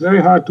and it's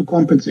very hard to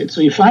compensate.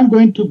 So if I'm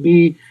going to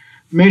be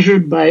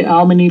measured by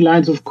how many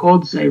lines of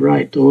codes I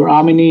write or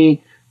how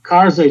many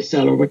cars I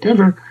sell or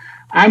whatever,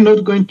 I'm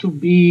not going to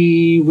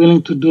be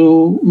willing to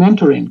do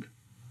mentoring.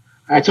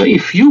 Right, so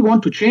if you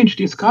want to change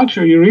this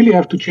culture, you really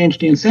have to change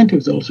the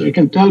incentives also. You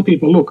can tell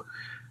people, look,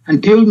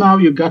 until now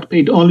you got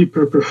paid only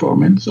per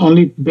performance,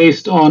 only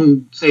based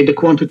on, say, the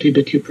quantity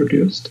that you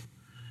produced.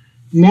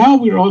 Now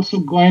we're also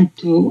going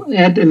to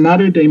add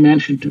another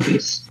dimension to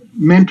this,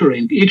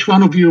 mentoring. Each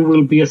one of you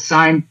will be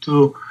assigned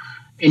to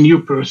a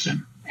new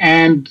person,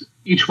 and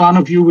each one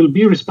of you will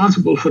be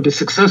responsible for the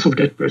success of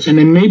that person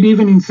and maybe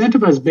even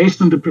incentivized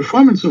based on the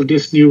performance of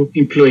this new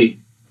employee.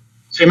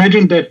 So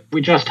imagine that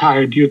we just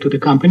hired you to the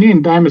company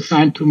and I'm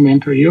assigned to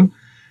mentor you.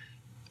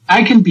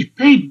 I can be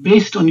paid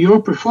based on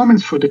your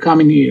performance for the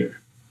coming year.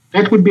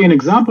 That would be an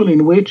example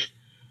in which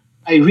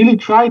I really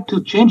try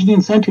to change the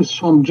incentives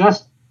from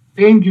just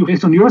paying you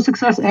based on your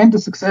success and the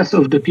success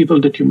of the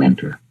people that you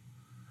mentor.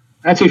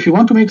 And so if you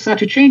want to make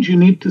such a change, you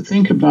need to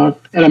think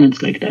about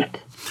elements like that.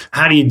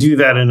 How do you do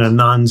that in a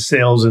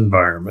non-sales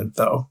environment,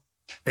 though?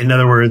 In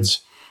other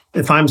words,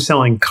 if I'm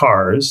selling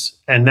cars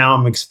and now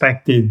I'm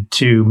expected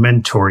to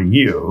mentor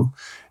you,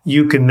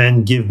 you can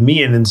then give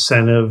me an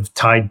incentive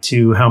tied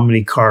to how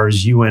many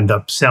cars you end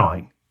up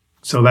selling.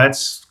 So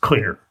that's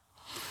clear.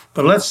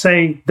 But let's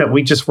say that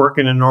we just work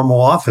in a normal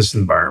office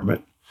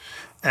environment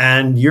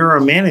and you're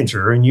a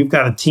manager and you've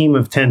got a team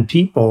of 10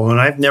 people, and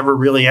I've never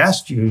really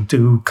asked you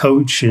to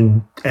coach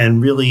and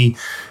really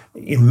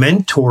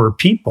mentor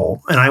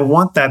people. And I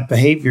want that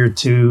behavior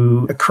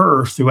to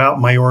occur throughout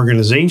my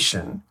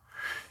organization.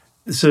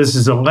 So this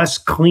is a less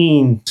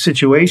clean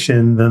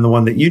situation than the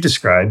one that you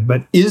described,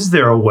 but is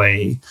there a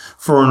way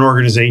for an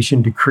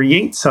organization to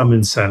create some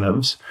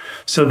incentives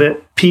so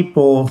that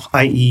people,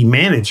 i.e.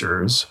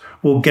 managers,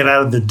 will get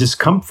out of the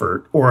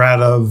discomfort or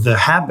out of the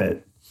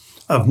habit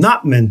of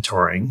not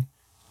mentoring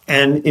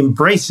and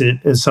embrace it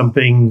as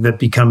something that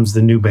becomes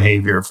the new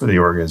behavior for the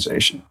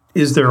organization?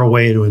 Is there a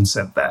way to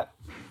incent that?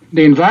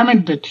 The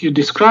environment that you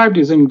described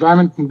is an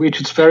environment in which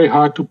it's very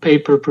hard to pay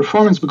per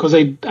performance because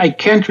I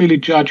can't really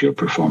judge your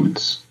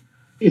performance.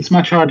 It's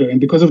much harder. And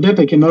because of that,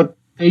 I cannot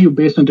pay you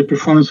based on the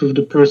performance of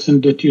the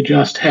person that you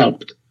just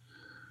helped.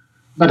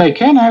 But I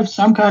can have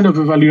some kind of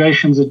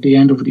evaluations at the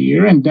end of the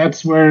year. And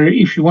that's where,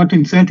 if you want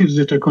incentives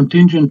that are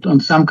contingent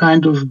on some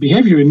kind of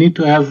behavior, you need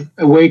to have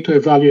a way to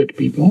evaluate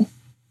people.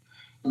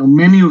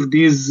 Many of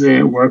these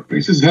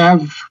workplaces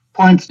have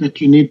points that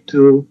you need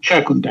to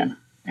check on them.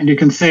 And you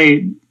can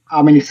say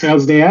how many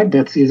sales they had,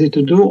 that's easy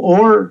to do.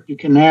 Or you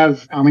can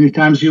have how many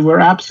times you were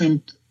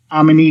absent,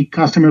 how many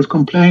customers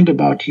complained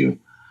about you,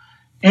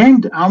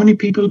 and how many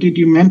people did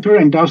you mentor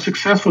and how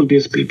successful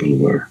these people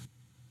were.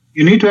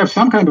 You need to have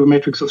some kind of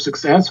metrics of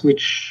success,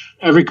 which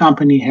every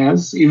company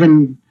has,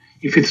 even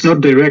if it's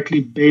not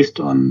directly based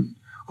on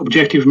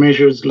objective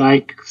measures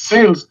like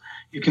sales.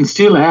 You can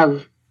still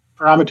have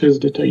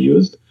parameters that are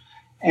used.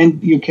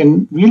 And you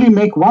can really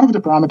make one of the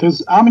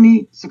parameters, how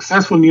many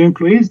successful new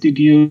employees did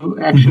you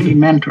actually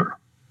mentor?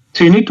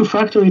 So you need to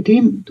factor it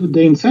into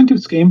the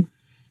incentive scheme,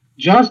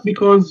 just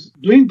because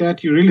doing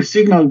that, you really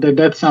signal that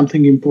that's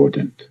something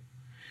important.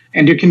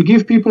 And you can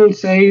give people,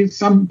 say,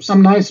 some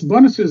nice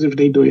bonuses if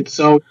they do it.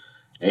 So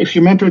if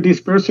you mentor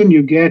this person,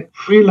 you get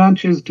free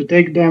lunches to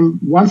take them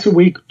once a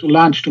week to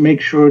lunch to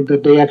make sure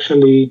that they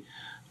actually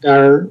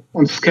are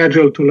on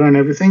schedule to learn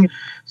everything.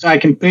 So I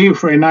can pay you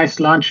for a nice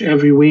lunch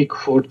every week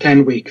for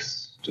 10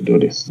 weeks to do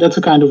this. That's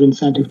a kind of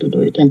incentive to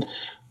do it. And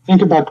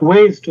think about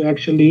ways to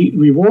actually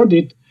reward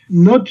it,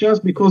 not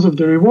just because of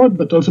the reward,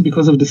 but also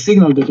because of the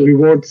signal that the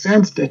reward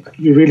sends that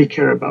you really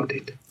care about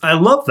it. I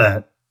love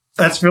that.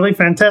 That's really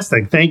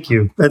fantastic. Thank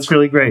you. That's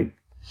really great.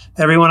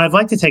 Everyone, I'd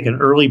like to take an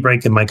early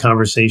break in my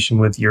conversation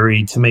with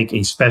Yuri to make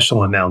a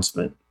special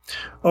announcement.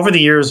 Over the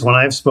years, when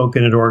I've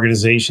spoken at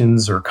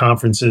organizations or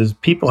conferences,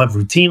 people have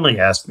routinely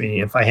asked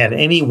me if I had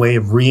any way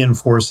of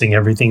reinforcing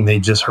everything they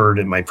just heard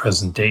in my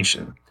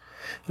presentation.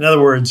 In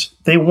other words,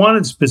 they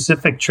wanted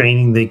specific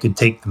training they could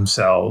take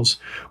themselves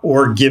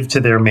or give to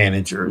their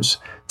managers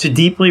to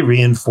deeply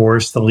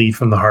reinforce the lead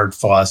from the heart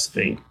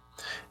philosophy.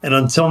 And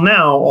until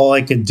now, all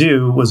I could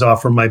do was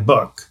offer my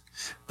book.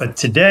 But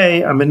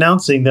today, I'm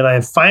announcing that I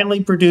have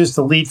finally produced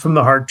the Lead from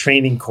the Heart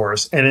training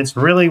course, and it's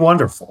really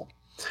wonderful.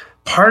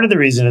 Part of the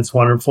reason it's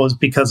wonderful is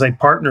because I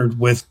partnered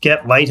with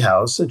Get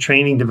Lighthouse, a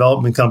training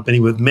development company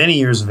with many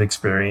years of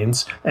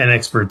experience and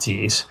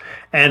expertise.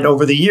 And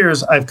over the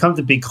years, I've come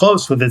to be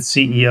close with its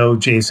CEO,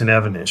 Jason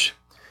Evanish.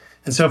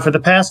 And so for the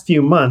past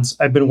few months,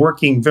 I've been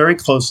working very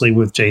closely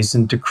with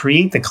Jason to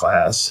create the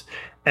class.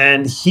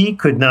 And he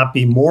could not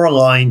be more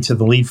aligned to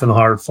the Lead from the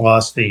Heart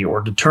philosophy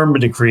or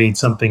determined to create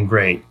something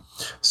great.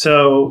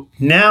 So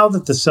now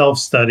that the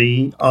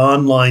self-study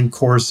online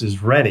course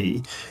is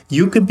ready,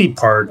 you can be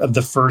part of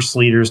the first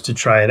leaders to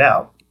try it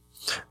out.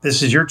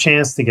 This is your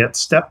chance to get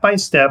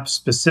step-by-step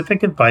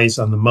specific advice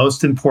on the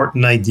most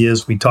important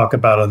ideas we talk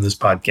about on this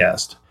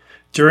podcast.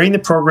 During the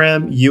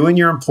program, you and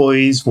your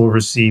employees will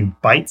receive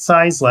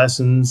bite-sized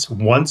lessons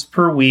once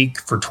per week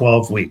for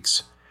 12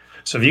 weeks.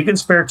 So if you can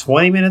spare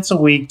 20 minutes a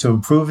week to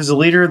improve as a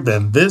leader,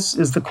 then this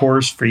is the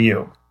course for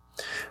you.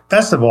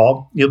 Best of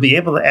all, you'll be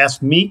able to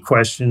ask me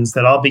questions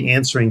that I'll be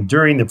answering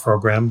during the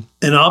program,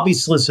 and I'll be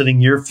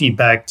soliciting your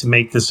feedback to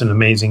make this an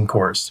amazing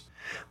course.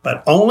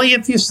 But only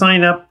if you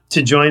sign up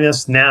to join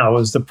us now,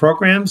 as the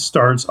program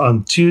starts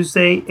on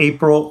Tuesday,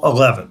 April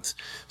 11th.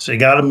 So you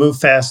got to move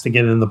fast to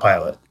get in the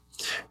pilot.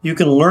 You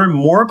can learn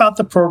more about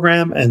the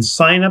program and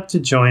sign up to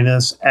join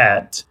us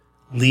at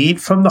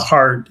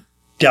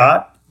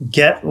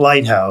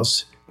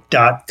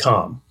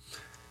leadfromtheheart.getlighthouse.com.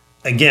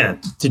 Again,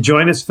 to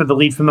join us for the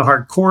Lead from the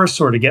Heart course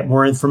or to get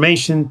more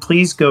information,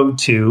 please go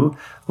to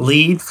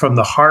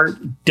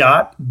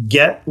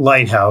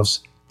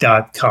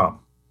leadfromtheheart.getlighthouse.com.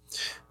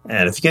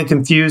 And if you get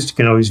confused, you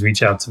can always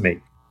reach out to me.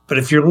 But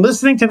if you're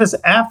listening to this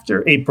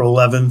after April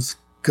 11th,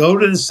 go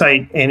to the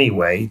site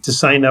anyway to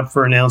sign up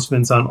for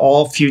announcements on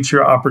all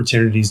future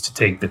opportunities to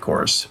take the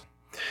course.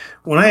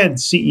 When I had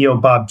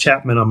CEO Bob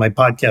Chapman on my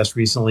podcast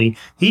recently,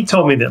 he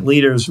told me that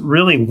leaders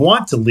really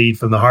want to lead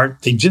from the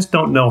heart. They just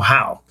don't know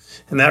how.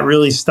 And that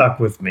really stuck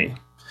with me.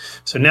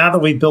 So now that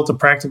we've built a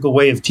practical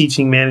way of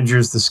teaching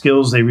managers the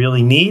skills they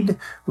really need,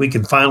 we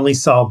can finally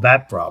solve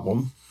that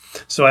problem.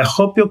 So I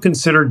hope you'll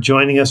consider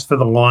joining us for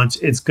the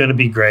launch. It's going to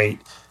be great.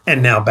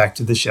 And now back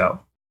to the show.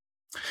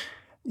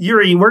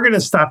 Yuri, we're going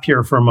to stop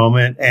here for a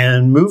moment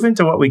and move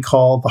into what we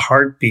call the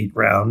heartbeat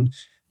round.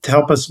 To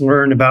help us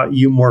learn about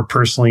you more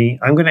personally,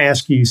 I'm going to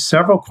ask you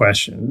several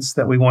questions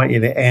that we want you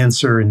to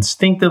answer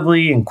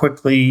instinctively and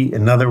quickly,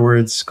 in other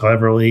words,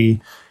 cleverly,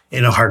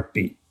 in a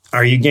heartbeat.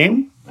 Are you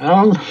game?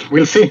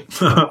 We'll see.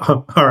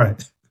 All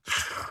right.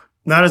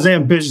 Not as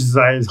ambitious as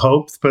I had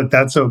hoped, but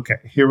that's okay.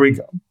 Here we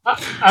go.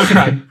 I'll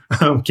try.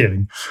 I'm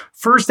kidding.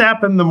 First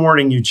app in the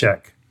morning you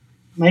check.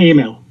 My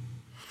email.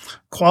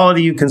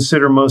 Quality you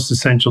consider most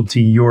essential to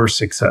your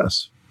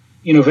success.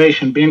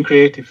 Innovation, being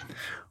creative.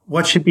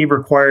 What should be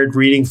required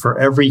reading for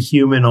every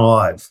human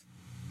alive?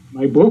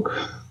 My book?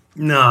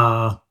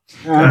 Nah.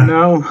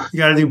 No. You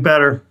got to do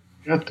better.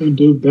 Got to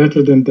do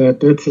better than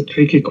that. That's a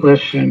tricky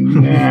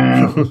question.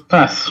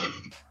 Pass.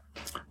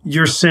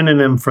 Your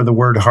synonym for the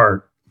word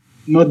heart.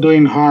 Not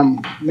doing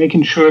harm.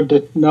 Making sure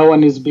that no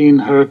one is being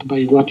hurt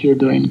by what you're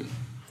doing.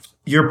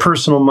 Your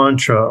personal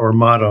mantra or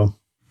motto.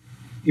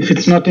 If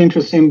it's not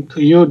interesting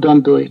to you,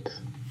 don't do it.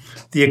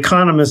 The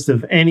economist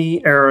of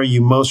any era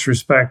you most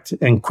respect,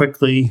 and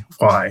quickly,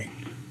 why?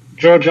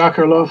 George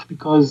Akerlof,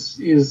 because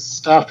his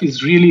stuff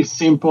is really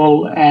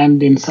simple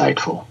and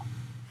insightful.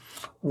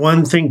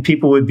 One thing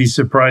people would be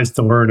surprised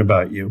to learn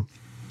about you.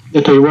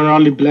 That I wear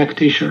only black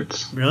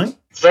t-shirts. Really?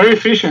 It's very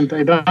efficient.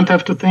 I don't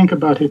have to think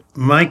about it.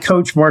 My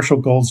coach, Marshall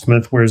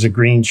Goldsmith, wears a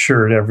green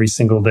shirt every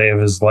single day of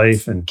his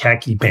life and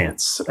khaki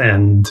pants.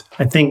 And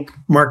I think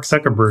Mark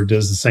Zuckerberg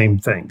does the same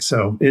thing.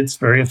 So it's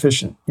very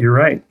efficient. You're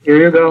right. Here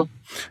you go.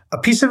 A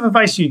piece of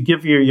advice you'd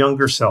give your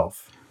younger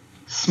self.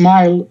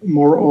 Smile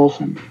more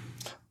often.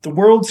 The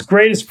world's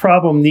greatest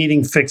problem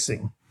needing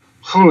fixing.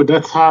 Oh,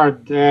 that's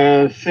hard.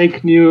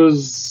 Fake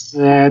news,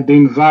 the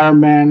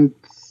environment,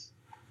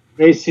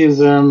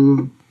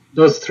 racism,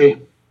 those three.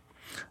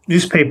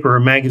 Newspaper or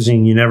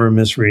magazine you never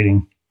miss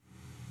reading.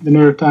 The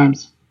New York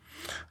Times.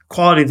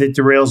 Quality that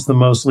derails the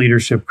most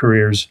leadership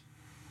careers.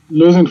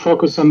 Losing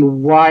focus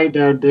on why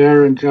they're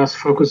there and just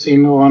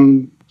focusing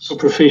on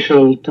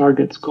superficial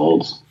targets,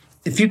 goals.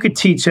 If you could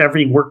teach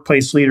every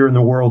workplace leader in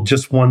the world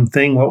just one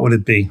thing, what would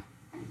it be?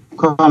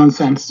 Common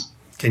sense.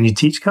 Can you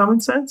teach common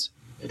sense?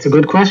 It's a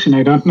good question.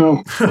 I don't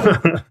know.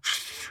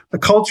 A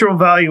cultural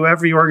value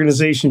every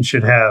organization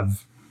should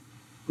have.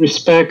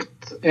 Respect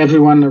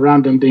everyone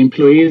around them, the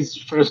employees,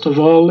 first of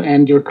all,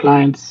 and your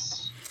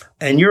clients.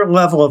 And your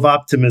level of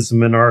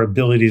optimism in our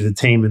ability to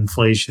tame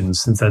inflation,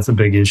 since that's a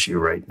big issue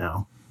right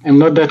now. I'm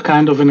not that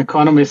kind of an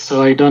economist,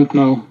 so I don't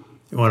know.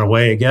 You want to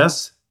weigh a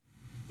guess?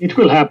 It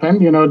will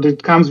happen.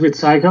 It comes with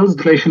cycles.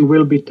 Inflation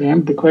will be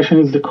tamed. The question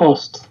is the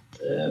cost.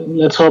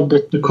 Let's hope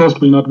that the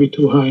cost will not be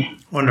too high.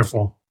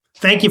 Wonderful.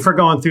 Thank you for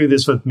going through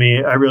this with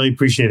me. I really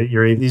appreciate it,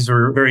 Yuri. These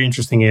were very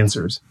interesting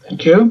answers.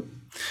 Thank you.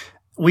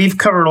 We've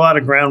covered a lot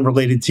of ground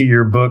related to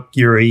your book,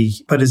 Yuri,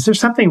 but is there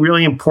something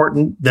really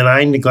important that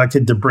I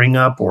neglected to bring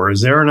up, or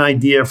is there an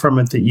idea from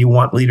it that you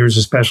want leaders,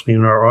 especially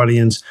in our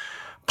audience,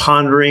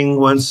 pondering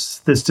once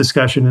this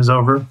discussion is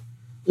over?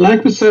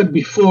 Like we said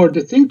before,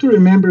 the thing to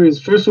remember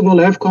is, first of all,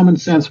 have common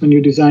sense when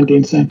you design the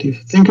incentive.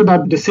 Think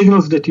about the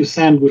signals that you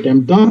send with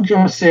them. Don't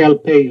just say, I'll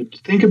pay you.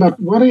 Think about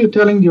what are you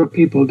telling your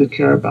people that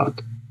care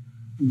about.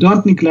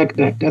 Don't neglect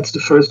that. That's the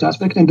first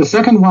aspect. And the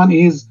second one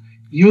is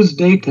use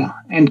data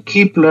and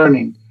keep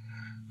learning.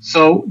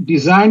 So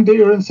design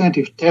your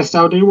incentive, test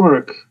how they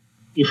work.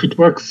 If it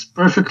works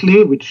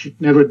perfectly, which it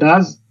never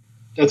does,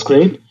 that's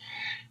great.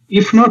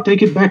 If not,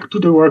 take it back to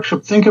the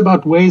workshop, think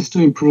about ways to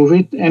improve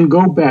it, and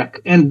go back.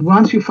 And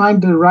once you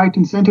find the right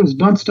incentives,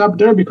 don't stop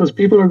there, because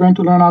people are going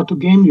to learn how to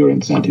game your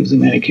incentives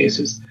in many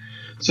cases.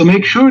 So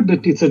make sure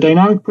that it's a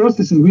dynamic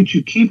process in which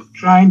you keep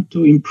trying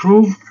to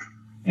improve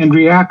and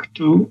react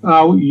to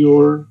how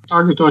your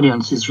target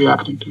audience is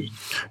reacting to it.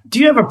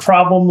 Do you have a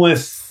problem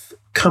with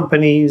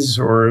companies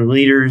or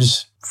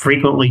leaders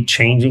frequently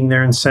changing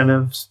their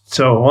incentives?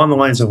 So along the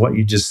lines of what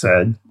you just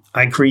said,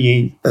 I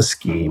create a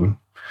scheme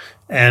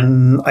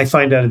and I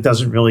find out it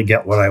doesn't really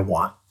get what I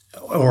want,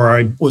 or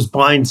I was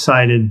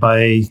blindsided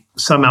by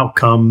some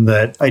outcome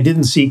that I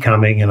didn't see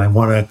coming and I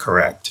want to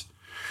correct.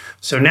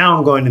 So now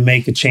I'm going to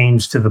make a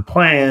change to the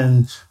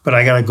plan, but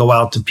I got to go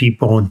out to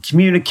people and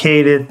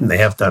communicate it, and they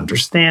have to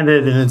understand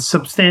it, and it's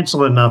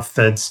substantial enough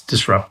that's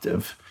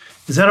disruptive.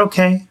 Is that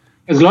okay?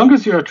 As long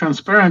as you're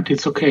transparent,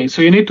 it's okay.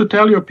 So you need to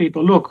tell your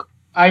people, look,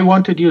 I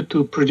wanted you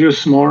to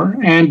produce more,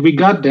 and we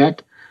got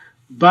that,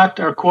 but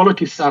our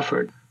quality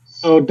suffered.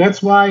 So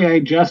that's why I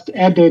just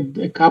added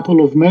a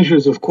couple of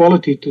measures of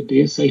quality to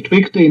this. I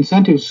tweaked the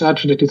incentives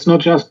such that it's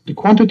not just the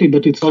quantity,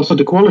 but it's also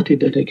the quality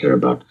that I care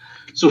about.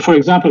 So, for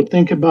example,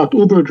 think about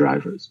Uber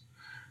drivers.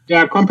 They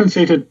are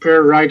compensated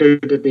per rider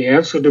that they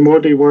have, so the more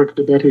they work,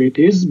 the better it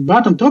is.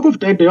 But on top of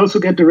that, they also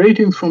get the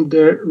ratings from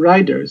the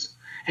riders.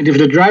 And if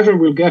the driver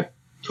will get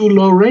too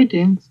low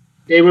ratings,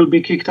 they will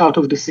be kicked out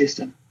of the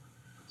system.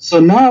 So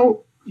now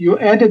you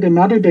added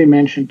another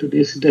dimension to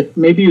this that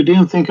maybe you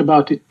didn't think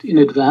about it in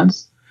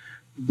advance,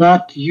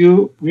 but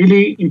you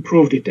really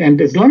improved it. And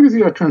as long as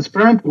you are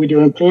transparent with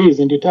your employees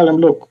and you tell them,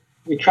 look,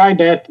 we tried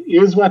that,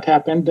 here's what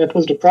happened, that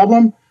was the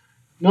problem,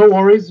 no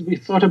worries, we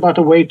thought about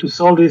a way to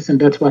solve this, and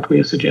that's what we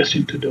are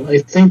suggesting to do. I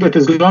think that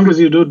as long as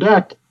you do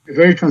that, a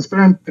very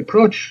transparent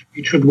approach,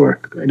 it should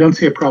work. I don't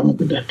see a problem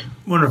with that.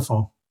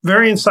 Wonderful.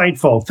 Very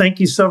insightful. Thank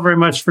you so very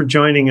much for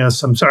joining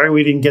us. I'm sorry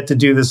we didn't get to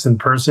do this in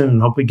person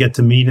and hope we get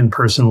to meet in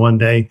person one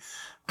day.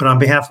 But on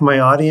behalf of my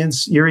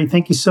audience, Yuri,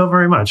 thank you so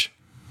very much.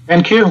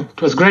 Thank you.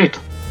 It was great.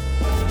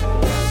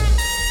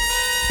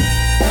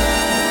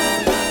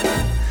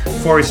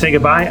 Before we say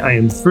goodbye, I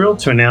am thrilled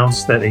to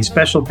announce that a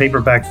special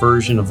paperback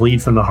version of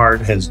Lead from the Heart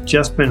has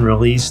just been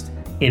released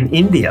in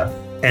India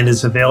and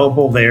is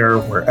available there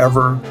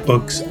wherever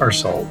books are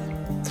sold.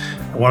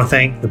 I want to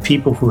thank the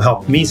people who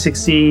helped me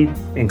succeed,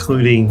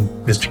 including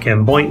Mr.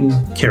 Ken Boynton,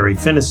 Carrie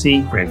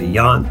Finnessy, Randy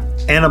Yant,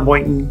 Anna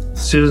Boynton,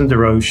 Susan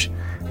DeRoche,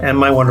 and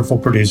my wonderful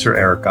producer,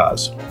 Eric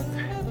Oz.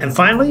 And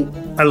finally,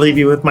 I leave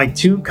you with my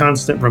two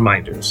constant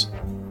reminders.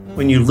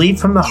 When you lead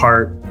from the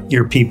heart,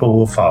 your people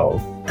will follow,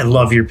 and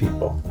love your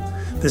people.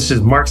 This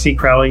is Mark C.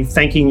 Crowley,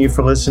 thanking you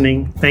for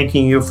listening,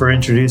 thanking you for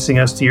introducing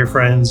us to your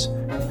friends,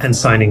 and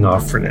signing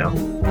off for now.